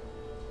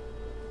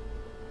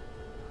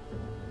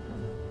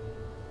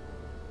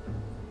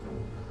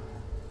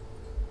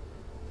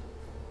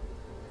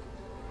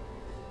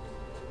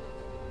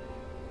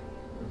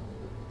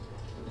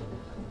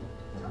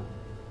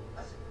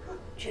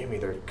 Jamie,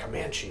 they're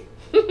Comanche.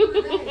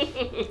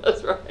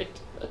 That's right.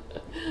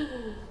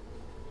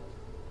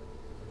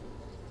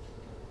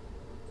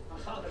 My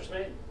father's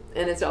men.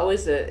 And it's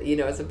always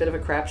it's a bit of a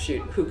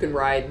crapshoot who can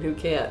ride and who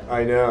can't.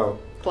 I know.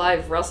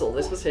 Clive Russell,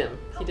 this was him.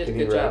 He did Can a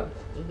he good ride? job.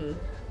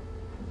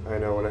 Mm-hmm. I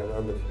know.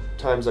 On the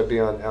times I'd be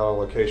on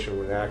location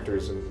with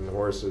actors and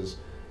horses,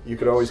 you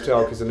could always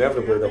tell because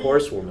inevitably the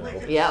horse will know.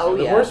 Yeah, oh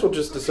The yeah. horse will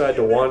just decide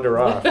to wander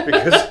off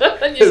because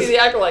And you see the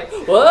actor like,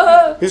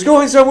 what? he's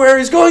going somewhere.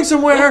 He's going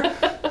somewhere.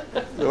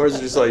 The horse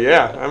is just like,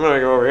 yeah, I'm gonna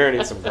go over here and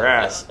eat some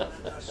grass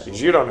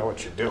because you don't know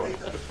what you're doing.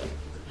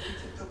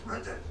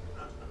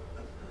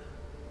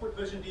 What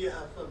vision do you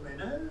have for me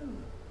now,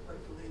 my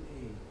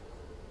lady?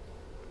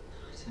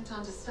 I don't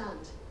understand.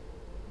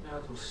 Now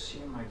they'll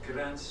see my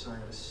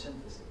grandsire as sent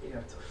as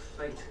heir to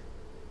fight.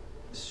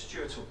 The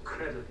Stuarts will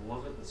credit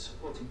Lovett with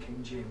supporting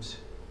King James,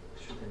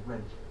 should they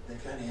win. They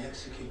can't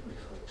execute me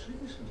for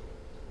treason.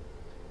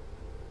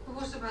 But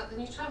what about the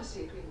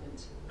neutrality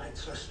agreement? I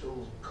trust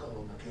old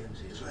Colin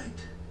Mackenzie is right.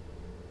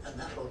 And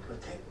that'll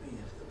protect me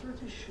if the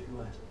British should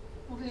win.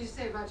 What will you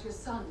say about your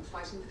son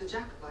fighting for the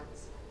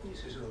Jacobites? He's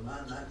his old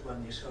man, that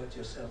one you saw it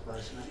yourself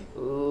last night.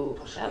 Ooh, I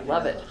Possibly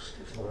love it. others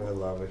to Oh, I follow.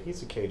 love it.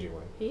 He's a cagey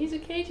one. He's a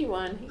cagey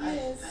one. He I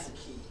is.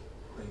 thank ye,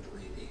 great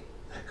lady.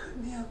 I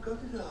couldn't have got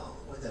it all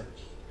without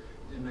ye.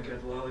 Didn't I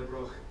get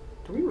Lallybroch?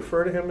 Do we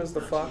refer to him as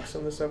the fox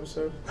in this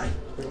episode?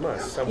 We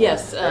must. Somewhere,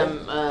 Yes,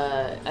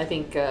 right? I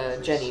think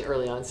Jenny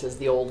early on says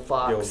the old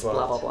fox, The old fox.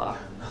 blah, blah, blah.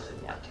 Nothing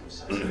Yeah. like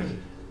himself.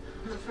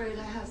 I'm afraid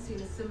I have seen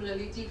a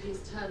similarly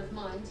devious turn of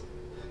mind.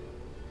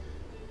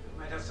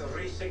 Might have to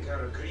rethink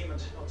our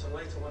agreement not to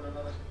lie to one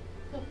another.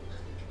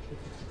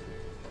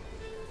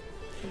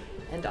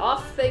 And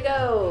off they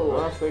go.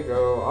 Off they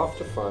go, off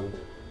to fun.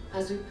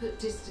 As we put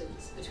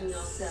distance between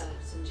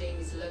ourselves and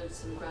Jamie's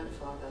loathsome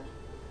grandfather,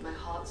 my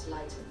heart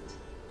lightened.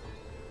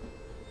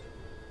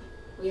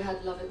 We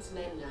had Lovett's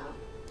men now.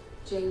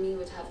 Jamie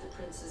would have the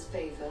prince's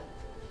favour,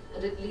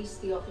 and at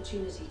least the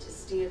opportunity to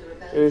steer the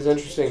rebellion. It is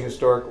interesting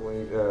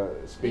historically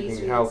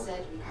speaking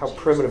how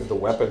primitive the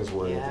weapons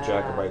were that Yeah. the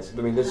Jacobites.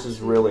 I mean, this is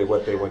really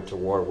what they went to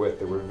war with.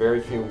 There were very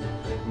few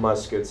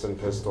muskets and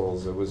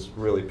pistols. It was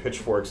really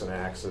pitchforks and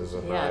axes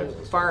and Yeah, knives. and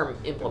and farm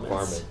stuff. implements. And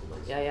farm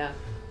implements. Yeah, yeah.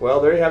 Well,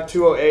 there you have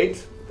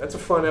 208. That's a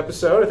fun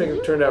episode. I think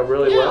it turned out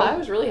really Yeah, well. I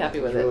was really happy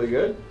It was with it. really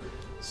good.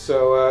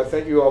 So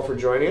thank you all for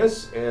joining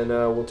us, and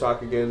we'll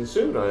talk again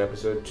soon on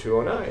episode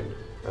 209.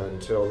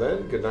 Until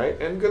then, good night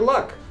and good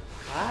luck.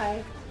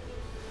 Bye.